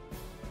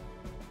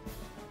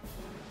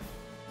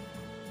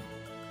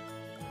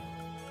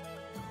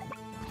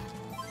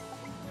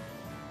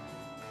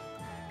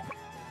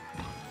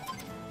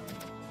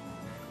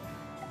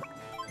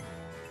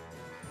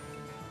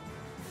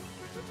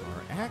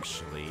 Or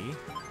actually...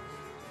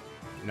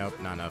 Nope,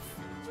 not enough.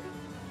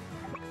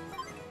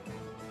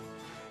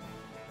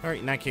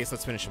 Alright, in that case,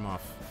 let's finish him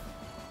off.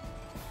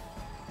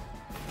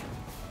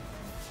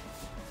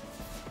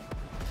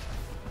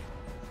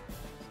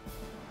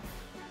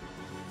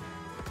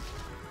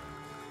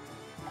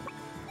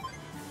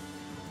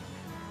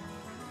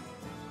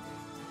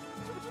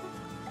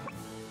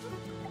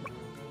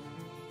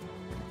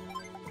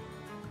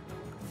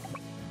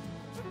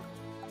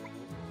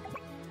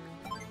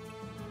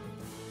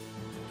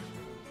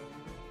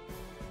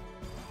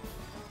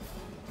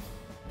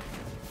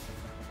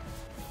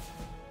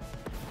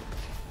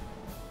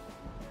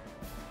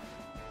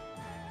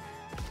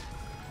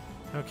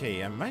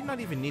 Okay, I might not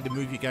even need to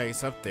move you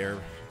guys up there,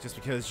 just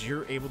because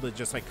you're able to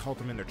just, like, halt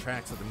them in their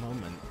tracks at the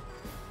moment.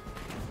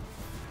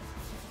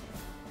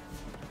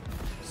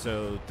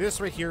 So, this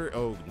right here...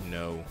 Oh,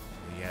 no.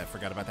 Yeah, I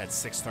forgot about that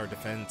 6-star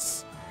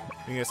defense.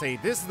 I'm gonna say,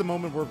 this is the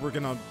moment where we're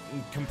gonna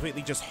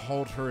completely just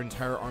halt her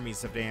entire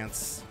army's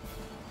advance.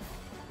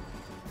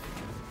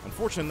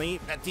 Unfortunately,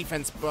 that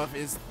defense buff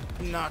is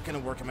not gonna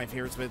work in my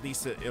favorites, but at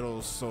least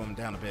it'll slow them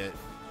down a bit.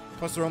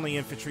 Plus, they're only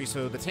infantry,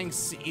 so the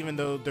tanks, even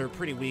though they're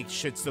pretty weak,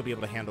 should still be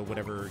able to handle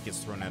whatever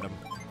gets thrown at them.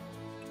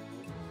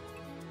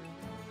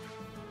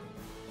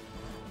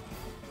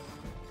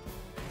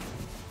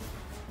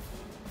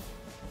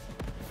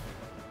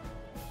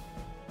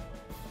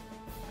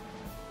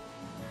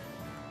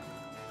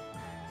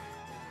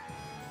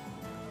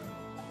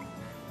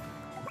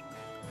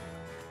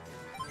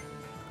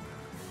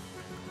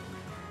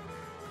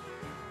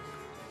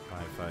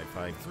 Five,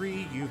 5,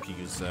 3. You can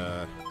use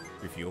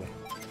refuel.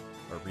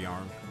 Or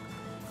rearm.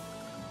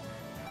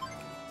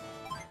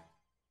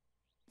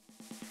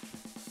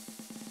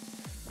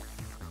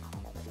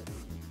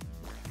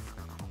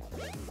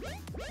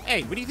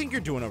 Hey, what do you think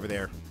you're doing over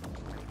there?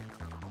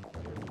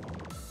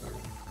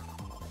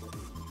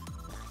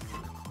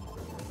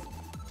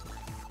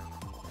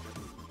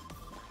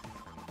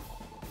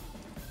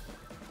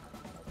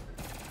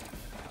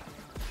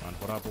 Come on,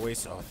 hold up,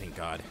 boys. Oh, thank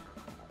God.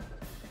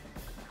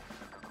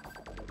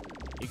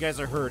 You guys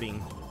are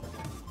hurting.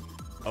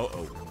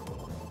 Uh-oh.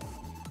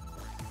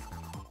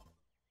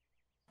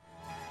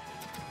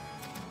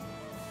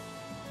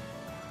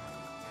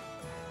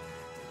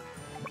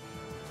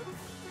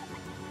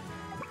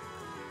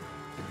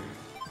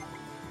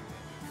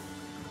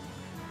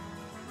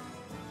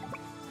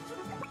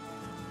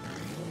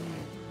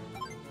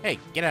 Hey,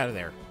 get out of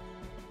there.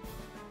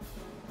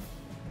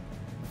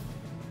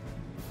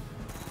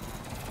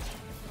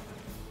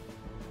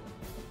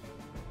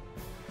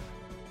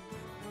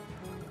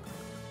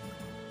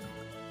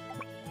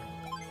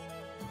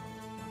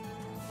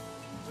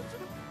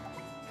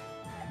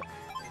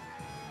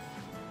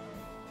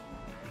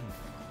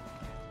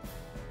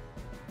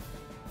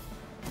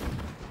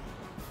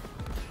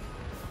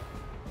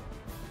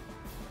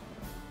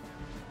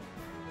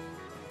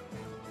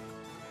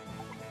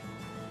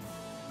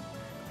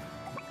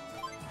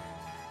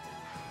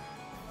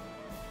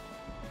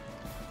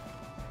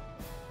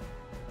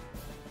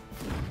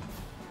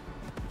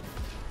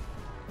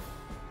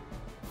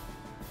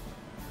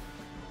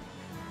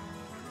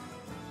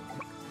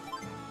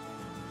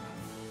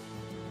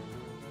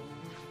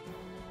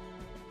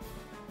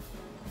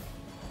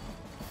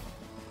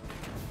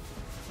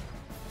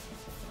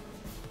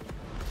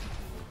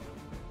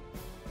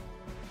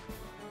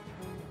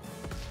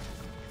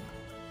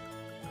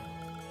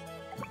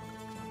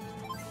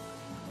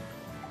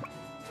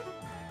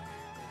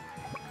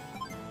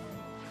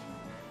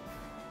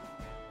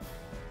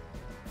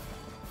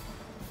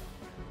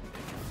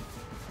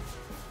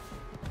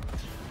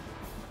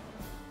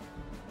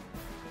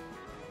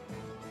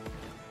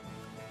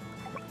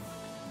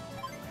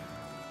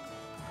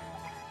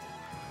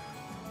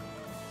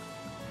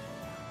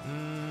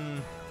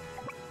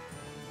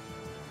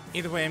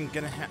 Either way, I'm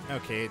gonna have...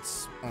 Okay,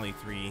 it's only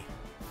 3,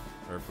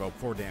 or, well,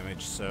 4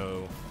 damage,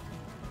 so...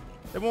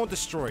 It won't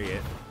destroy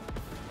it.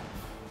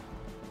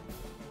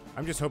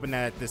 I'm just hoping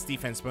that this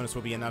defense bonus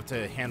will be enough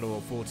to handle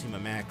a full team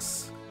of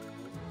mechs.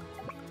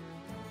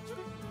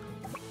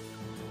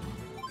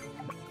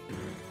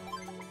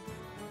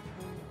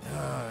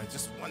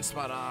 Just one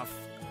spot off.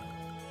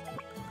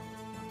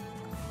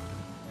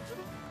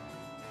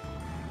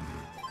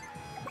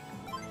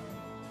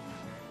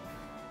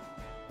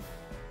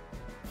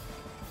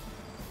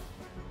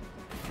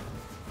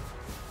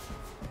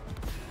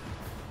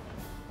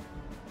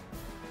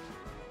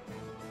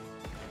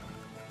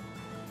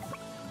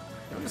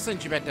 I'm gonna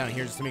send you back down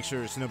here just to make sure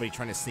there's nobody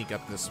trying to sneak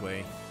up this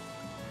way.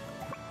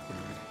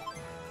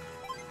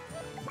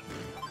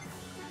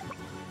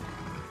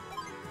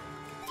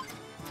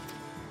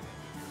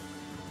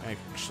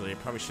 Actually, I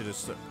probably should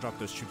have dropped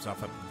those troops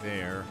off up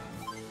there.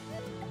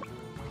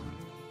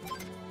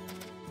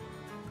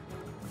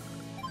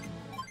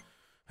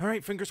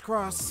 Alright, fingers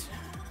crossed.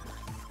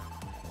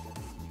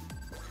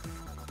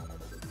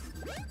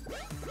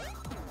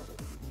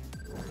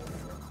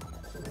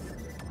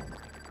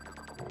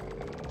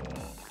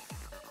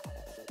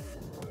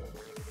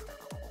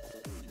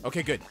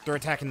 Okay, good. They're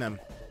attacking them.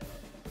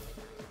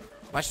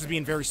 Lash is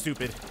being very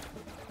stupid.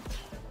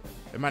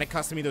 It might have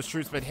costed me those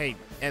troops, but hey,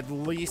 at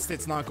least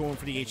it's not going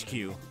for the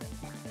HQ.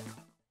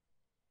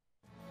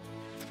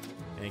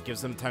 And it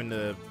gives them time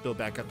to build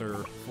back up their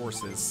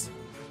forces.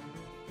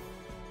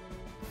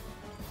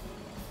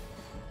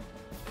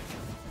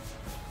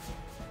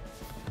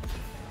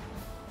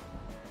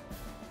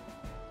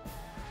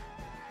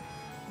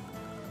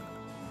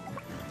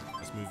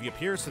 Let's move you up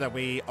here so that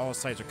way all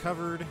sides are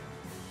covered.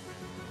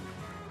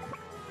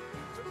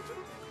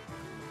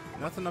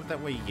 Nothing up that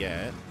way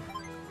yet.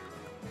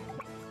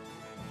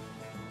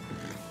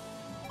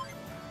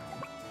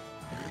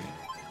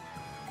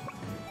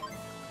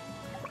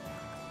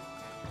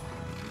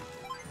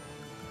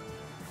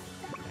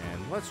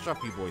 Let's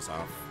drop you boys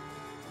off.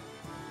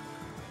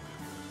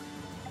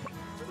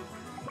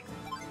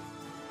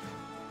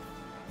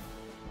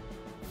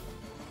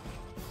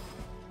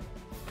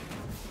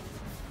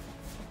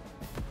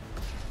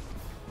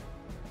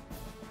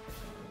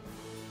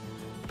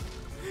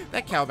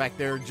 That cow back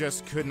there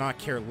just could not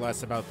care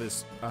less about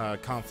this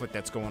conflict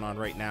that's going on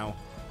right now.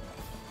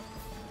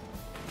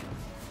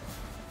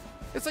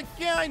 It's like,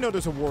 yeah, I know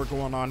there's a war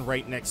going on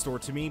right next door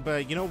to me,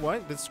 but you know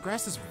what? This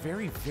grass is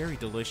very, very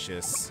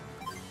delicious.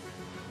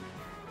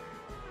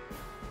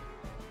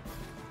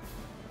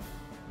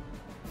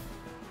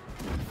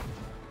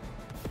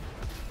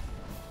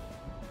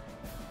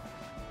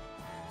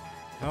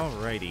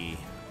 Alrighty.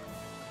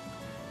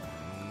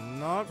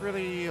 Not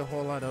really a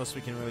whole lot else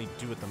we can really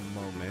do at the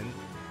moment.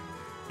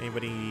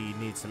 Anybody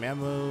need some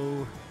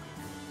ammo?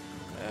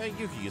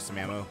 You could use some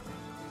ammo.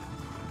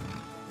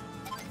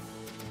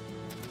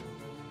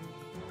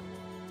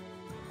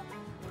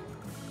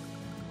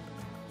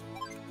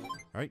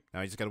 Alright,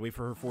 now you just gotta wait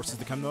for her forces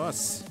to come to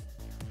us.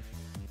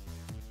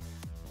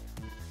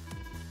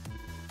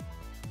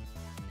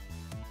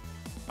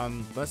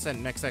 Unless that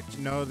next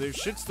action... No, there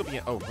should still be...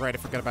 Oh, right, I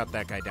forgot about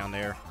that guy down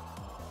there.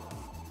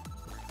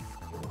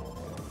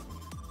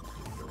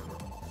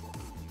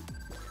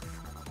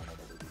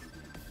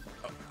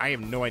 Oh, I have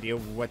no idea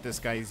what this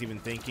guy is even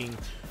thinking.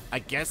 I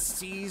guess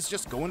he's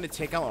just going to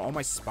take out all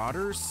my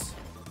spotters?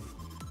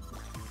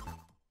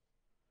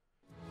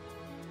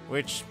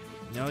 Which,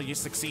 no, you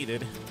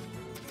succeeded.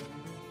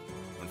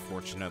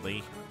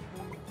 Unfortunately.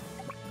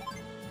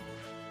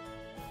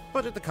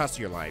 But at the cost of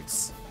your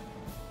lives.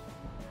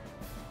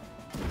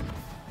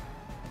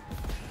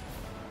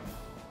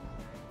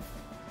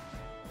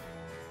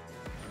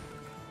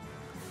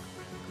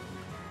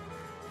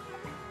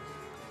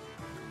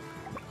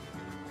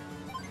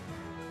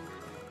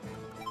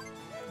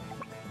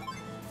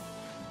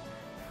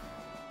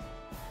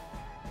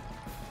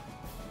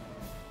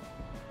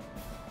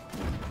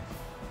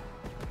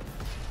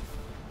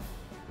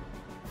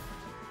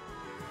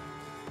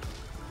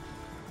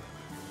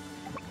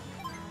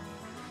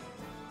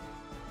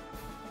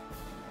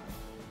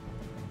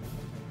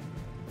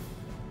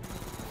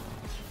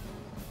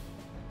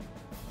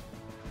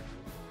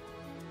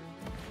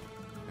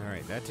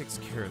 Alright, that takes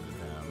care of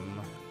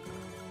them.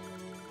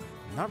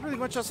 Not really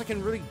much else I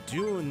can really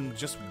do and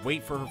just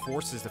wait for her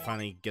forces to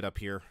finally get up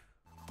here.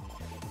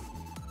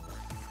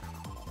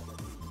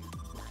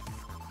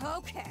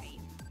 Okay.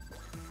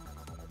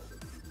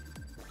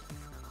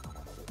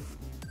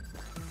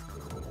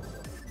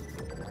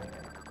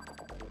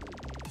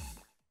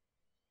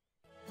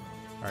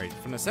 Alright,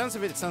 from the sounds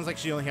of it, it sounds like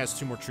she only has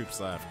 2 more troops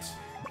left.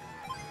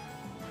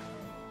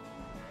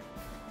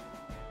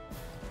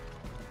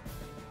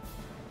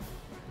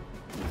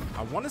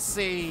 I want to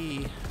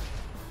say...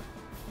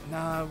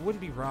 Nah, it wouldn't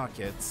be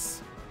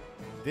rockets.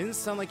 Didn't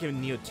sound like a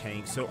Neo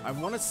tank, so I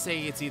want to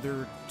say it's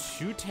either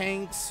 2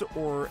 tanks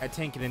or a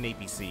tank and an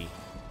APC.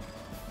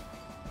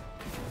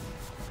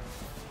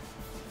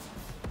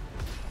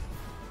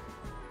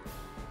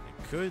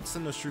 It could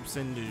send those troops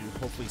in to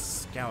hopefully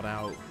scout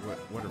out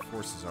what her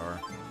forces are.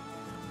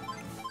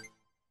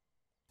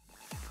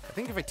 I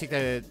think if I take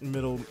that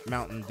middle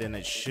mountain, then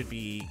it should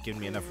be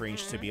giving me enough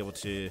range to be able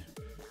to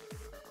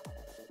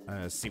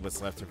see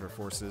what's left of her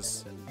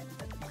forces.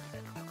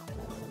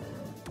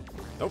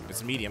 Oh,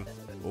 it's a medium.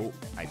 Oh,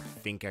 I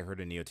think I heard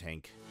a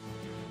Neo-tank.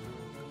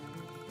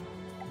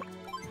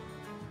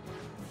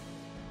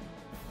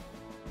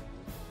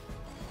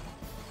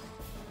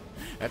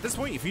 At this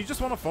point, if you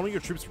just want to funnel your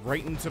troops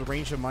right into the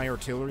range of my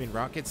artillery and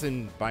rockets,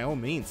 then by all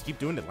means, keep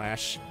doing it,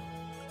 Lash.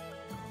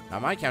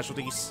 Not my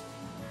casualties.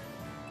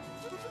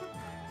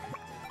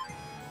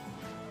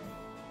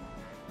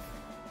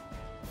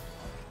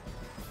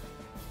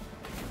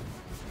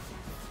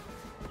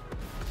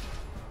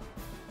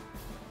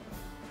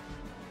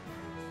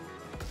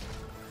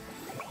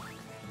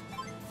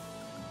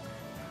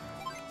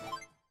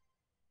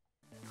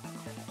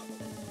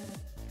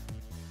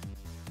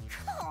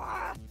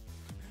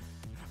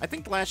 I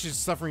think Lash is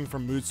suffering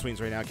from mood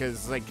swings right now,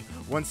 because, like,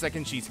 one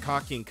second she's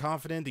cocky and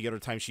confident, the other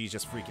time she's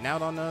just freaking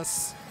out on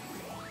us.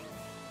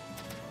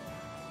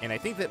 And I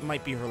think that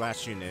might be her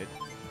last unit.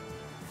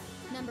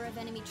 Number of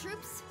enemy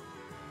troops.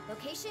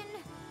 Location.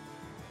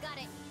 Got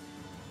it.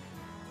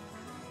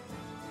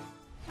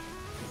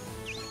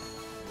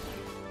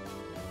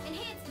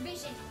 Enhanced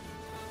vision.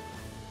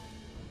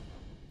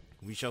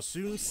 We shall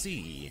soon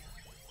see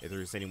if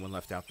there's anyone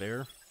left out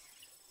there.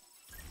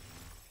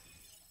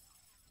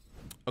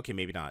 Okay,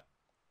 maybe not.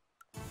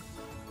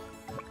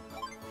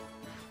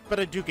 But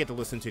I do get to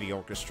listen to the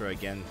orchestra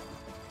again.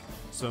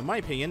 So in my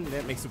opinion,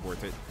 that makes it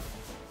worth it.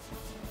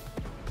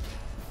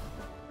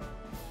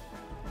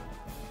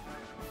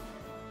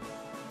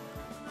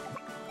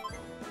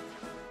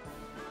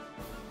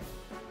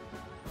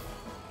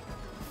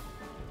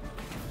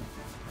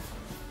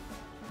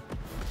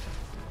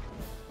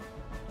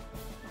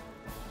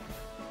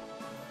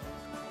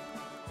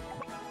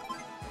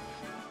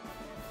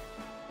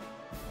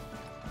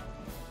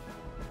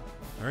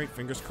 Alright,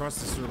 fingers crossed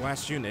this is her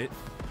last unit.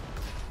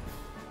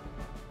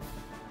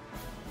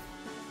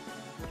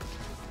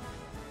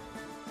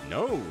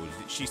 No,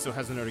 she still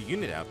has another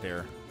unit out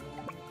there.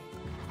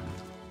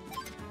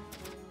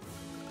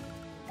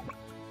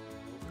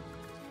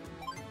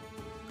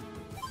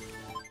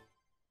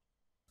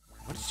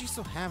 What does she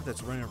still have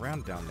that's running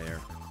around down there?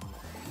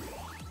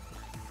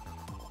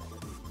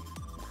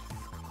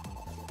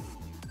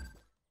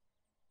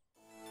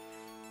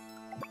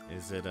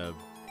 Is it a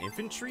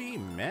infantry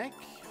mech?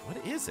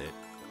 What is it?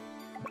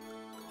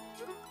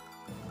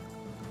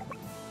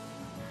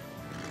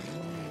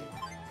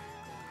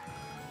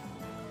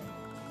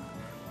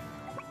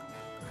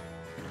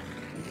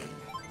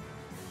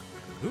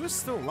 Who is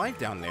still alive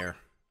down there?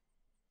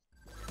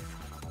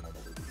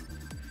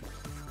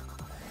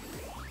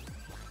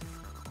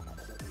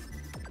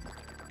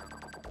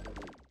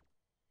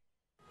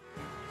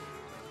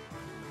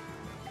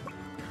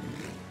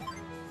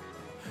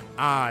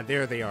 Ah,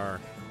 there they are.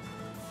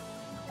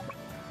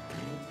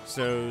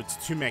 So it's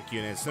 2 mech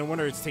units. No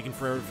wonder it's taking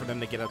forever for them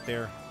to get up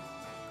there.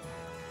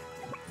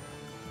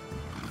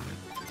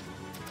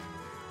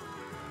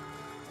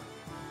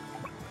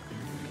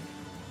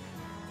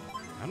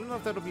 I don't know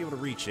if that'll be able to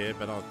reach it,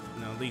 but I'll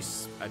at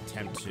least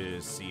attempt to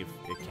see if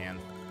it can.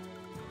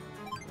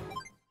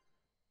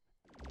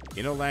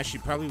 You know, Lash,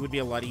 it probably would be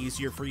a lot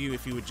easier for you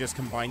if you would just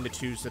combine the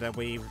two, so that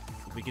way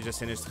we could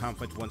just end this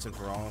conflict once and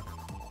for all.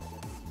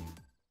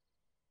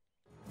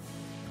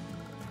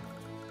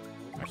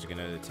 I'm actually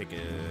gonna take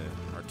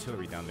a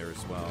artillery down there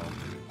as well.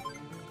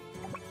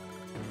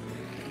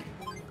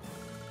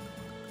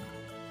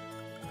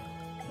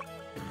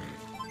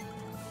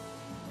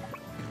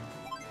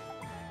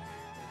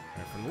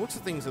 From the looks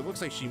of things, it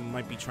looks like she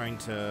might be trying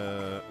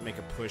to make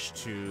a push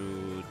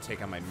to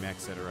take on my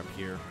mechs that are up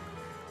here.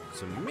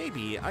 So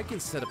maybe I can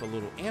set up a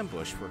little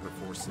ambush for her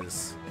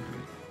forces.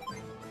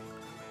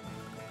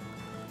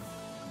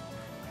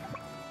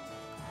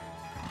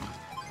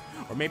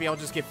 Or maybe I'll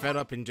just get fed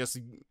up and just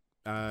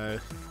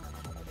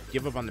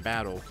give up on the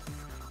battle.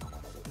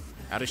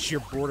 Out of sheer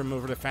boredom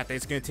over the fact that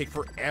it's going to take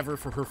forever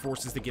for her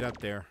forces to get up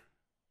there.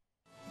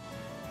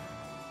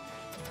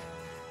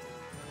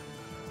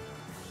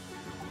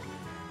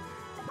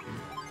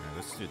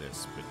 Let's do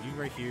this. But you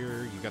right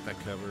here, you got that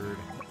covered.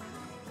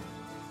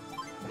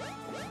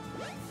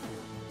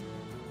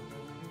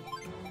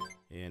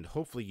 And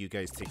hopefully you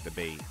guys take the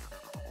bait.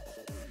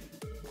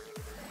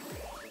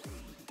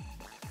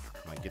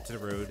 Come on, get to the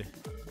road.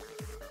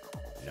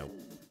 Nope.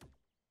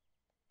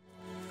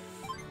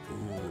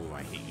 Ooh,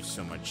 I hate you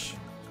so much.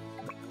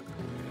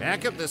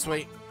 Back up this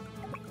way.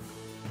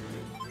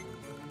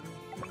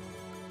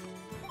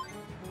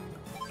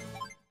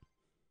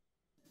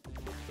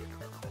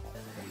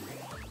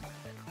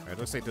 Alright,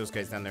 looks like those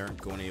guys down there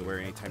aren't going anywhere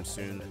anytime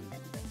soon.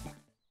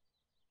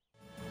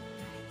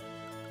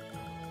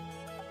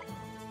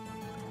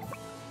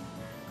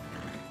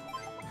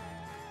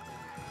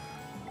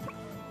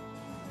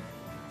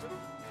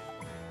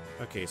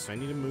 Okay, so I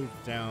need to move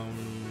down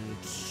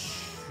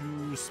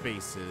 2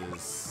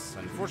 spaces.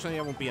 Unfortunately,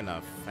 that won't be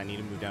enough. I need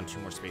to move down 2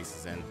 more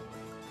spaces in.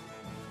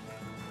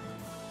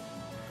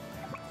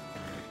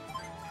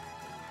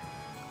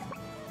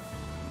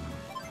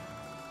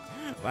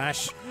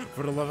 Lash,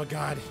 for the love of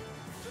God,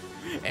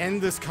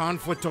 end this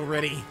conflict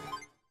already.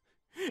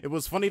 It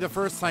was funny the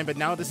first time, but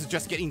now this is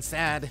just getting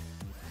sad.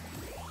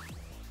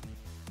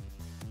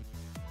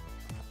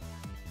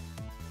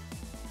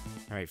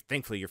 Alright,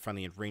 thankfully you're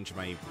finally in range of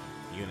my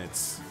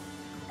units.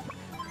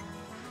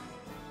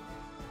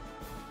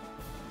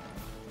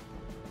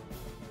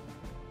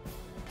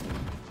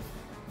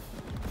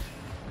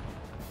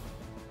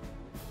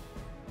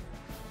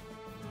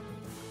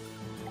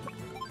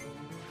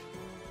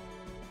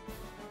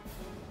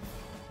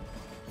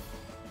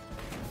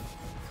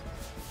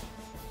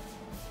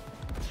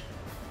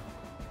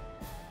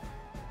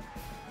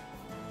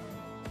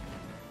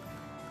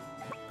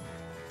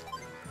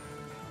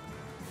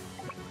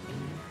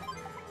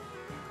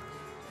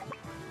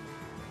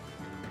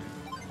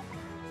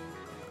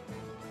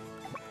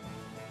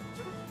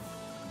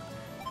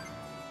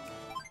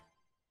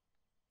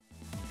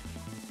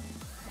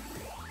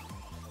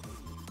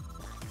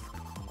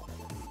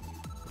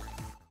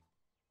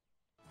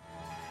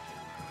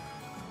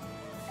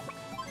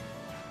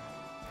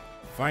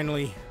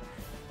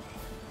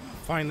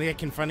 Finally, I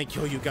can finally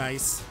kill you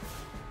guys.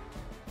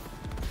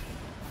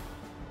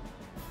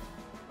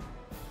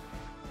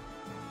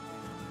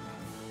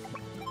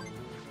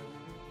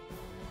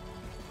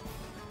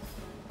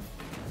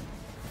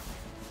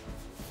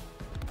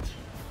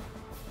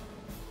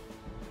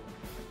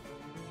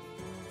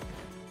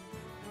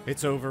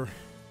 It's over.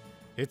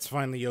 It's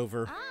finally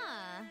over.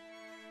 Ah.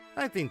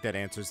 I think that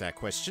answers that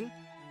question.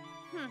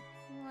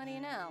 What do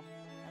you know?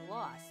 I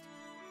lost.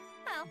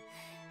 Well,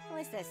 at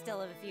least I still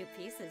have a few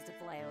pieces to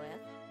play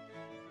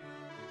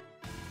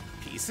with.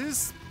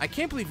 Pieces? I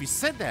can't believe you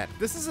said that.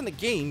 This isn't a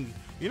game.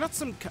 You're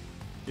not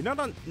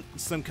on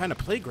some kind of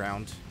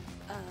playground.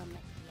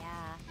 Yeah.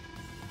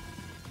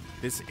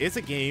 This is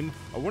a game,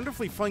 a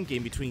wonderfully fun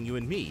game between you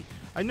and me.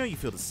 I know you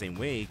feel the same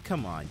way.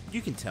 Come on,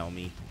 you can tell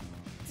me.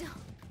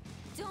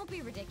 Don't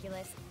be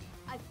ridiculous.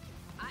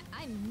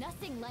 I'm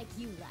nothing like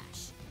you,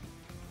 Lash.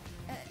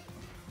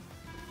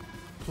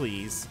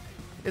 Please.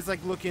 It's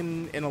like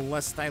looking in a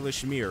less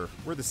stylish mirror.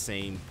 We're the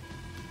same.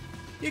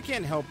 You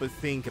can't help but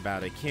think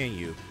about it, can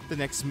you? The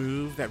next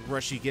move, that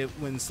rush you get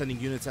when sending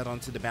units out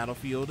onto the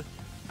battlefield?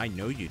 I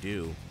know you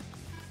do.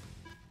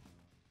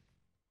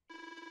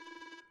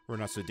 We're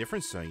not so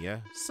different,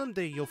 Sonja.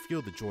 Someday you'll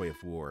feel the joy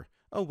of war.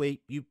 Oh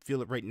wait, you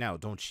feel it right now,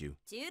 don't you?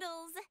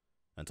 Doodles.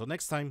 Until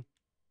next time.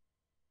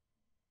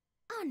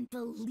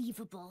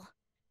 Unbelievable.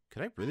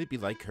 Could I really be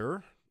like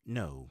her?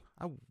 No,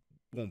 I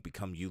won't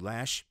become you,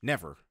 Lash.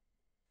 Never.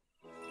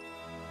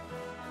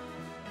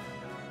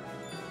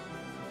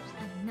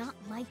 I'm not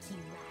like you,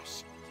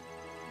 Lash.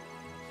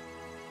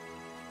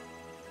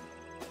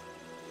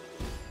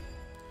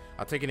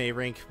 I'll take an A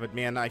rank, but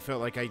man, I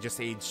felt like I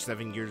just aged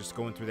 7 years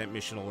going through that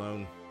mission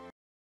alone.